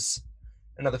 Which was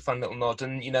another fun little nod,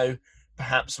 and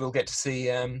perhaps we'll get to see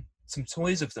some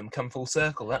toys of them come full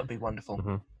circle. That would be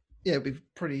wonderful. Yeah, it'd be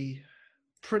pretty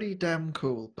damn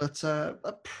cool. But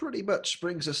that pretty much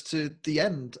brings us to the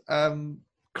end.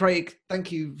 Craig,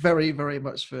 thank you very, very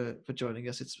much for joining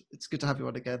us. It's good to have you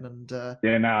on again. And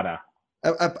De nada.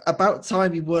 About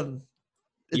time you won.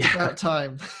 It's about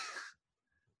time.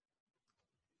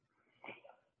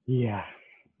 Yeah.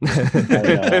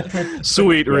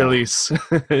 Sweet release.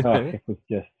 It was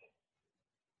just...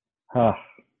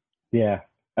 yeah.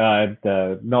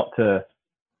 Not to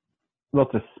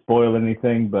spoil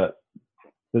anything, but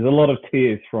there's a lot of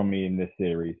tears from me in this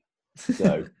series.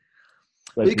 So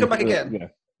we come back again.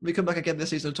 We come back again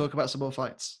this season and talk about some more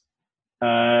fights.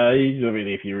 I mean,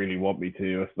 if you really want me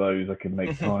to, I suppose I can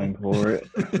make time for it.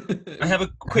 I have a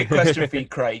quick question for you,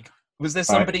 Craig. Was there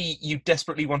somebody you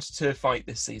desperately wanted to fight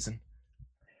this season?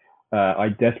 I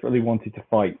desperately wanted to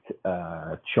fight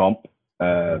Chomp.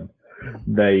 I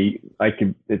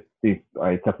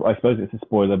suppose it's a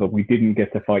spoiler, but we didn't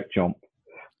get to fight Chomp.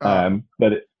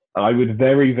 But I would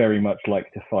very, very much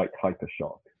like to fight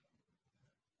Hypershock.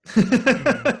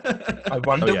 I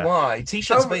wonder why.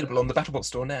 T-shirts available on the BattleBots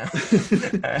store now.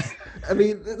 I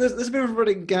mean, there's a bit of a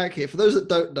running gag here. For those that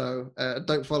don't know,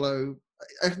 don't follow,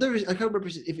 I can't remember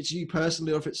if it's you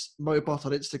personally or if it's Mobot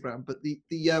on Instagram, but the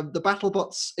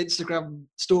BattleBots Instagram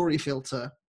story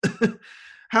filter.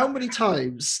 How many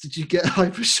times did you get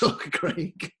Hypershock,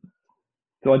 Craig?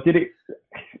 So I did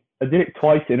it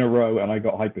twice in a row, and I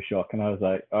got Hypershock, and I was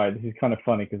like, all right, this is kind of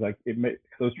funny, because I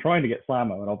was trying to get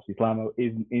Flammo, and obviously Flammo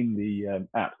isn't in the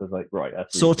app, so I was like, right,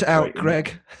 that's sort it out,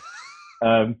 Greg.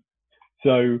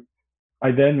 So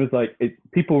I then was like,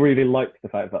 people really liked the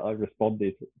fact that I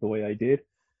responded the way I did,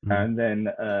 and then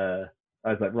I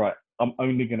was like, right, I'm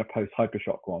only going to post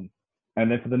Hypershock ones. And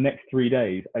then for the next 3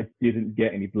 days, I didn't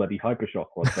get any bloody Hypershock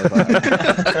ones. So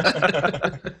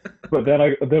but then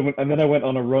I went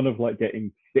on a run of like getting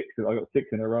 6. I got 6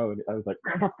 in a row, and I was like,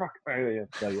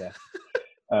 so yeah.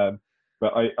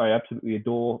 But I absolutely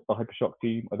adore the Hypershock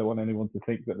team. I don't want anyone to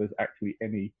think that there's actually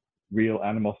any real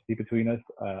animosity between us.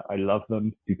 I love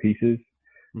them to pieces,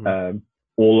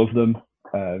 all of them.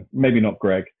 Maybe not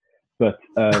Greg, but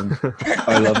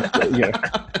I love.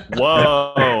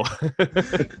 Whoa.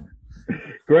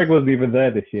 Greg wasn't even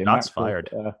there this year. Shots fired.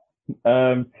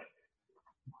 I'm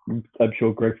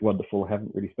sure Greg's wonderful. I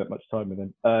haven't really spent much time with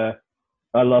him.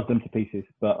 I love them to pieces,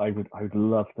 but I would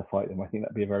love to fight them. I think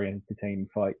that'd be a very entertaining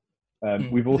fight.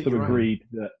 We've also agreed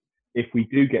that if we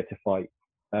do get to fight,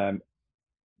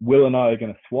 Will and I are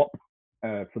going to swap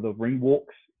for the ring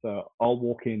walks. So I'll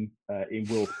walk in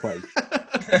Will's place,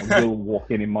 and we'll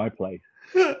walk in my place,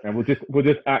 and we'll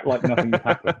just act like nothing has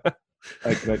happened.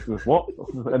 Like what?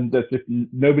 And there's just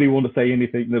nobody will want to say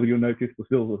anything. Nobody will notice. We'll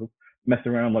still sort of mess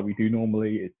around like we do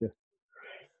normally. It's just,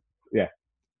 yeah,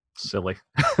 silly.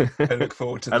 I look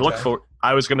forward to.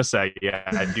 I was going to say, yeah,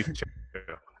 I do too.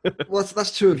 Well,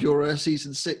 that's two of your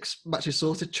season 6 matches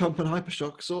sorted. Chomp and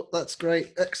Hypershock. So that's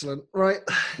great, excellent. Right,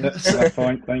 that's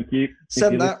fine. Thank you.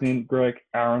 Send if you're that. listening, Greg,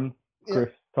 Aaron, Chris,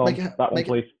 Tom, that one,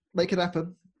 please. Make it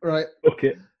happen. Right. Book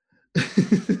it.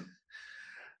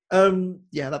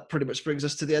 Yeah, that pretty much brings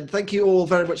us to the end. Thank you all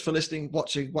very much for listening,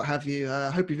 watching, what have you. I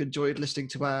hope you've enjoyed listening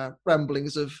to our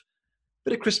ramblings of a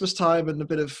bit of Christmas time and a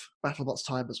bit of BattleBots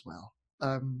time as well.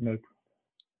 No.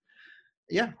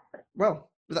 Yeah.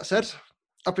 Well, with that said,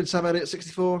 I've been Sam Elliott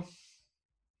 64.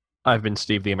 I've been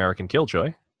Steve the American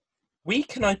Killjoy.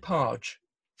 Can I parge?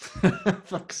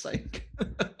 Fuck's sake.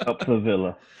 Up the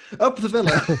villa. Up the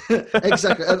villa.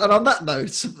 Exactly. And on that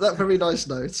note, that very nice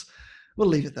note, we'll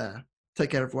leave it there. Take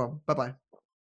care, everyone. Bye-bye.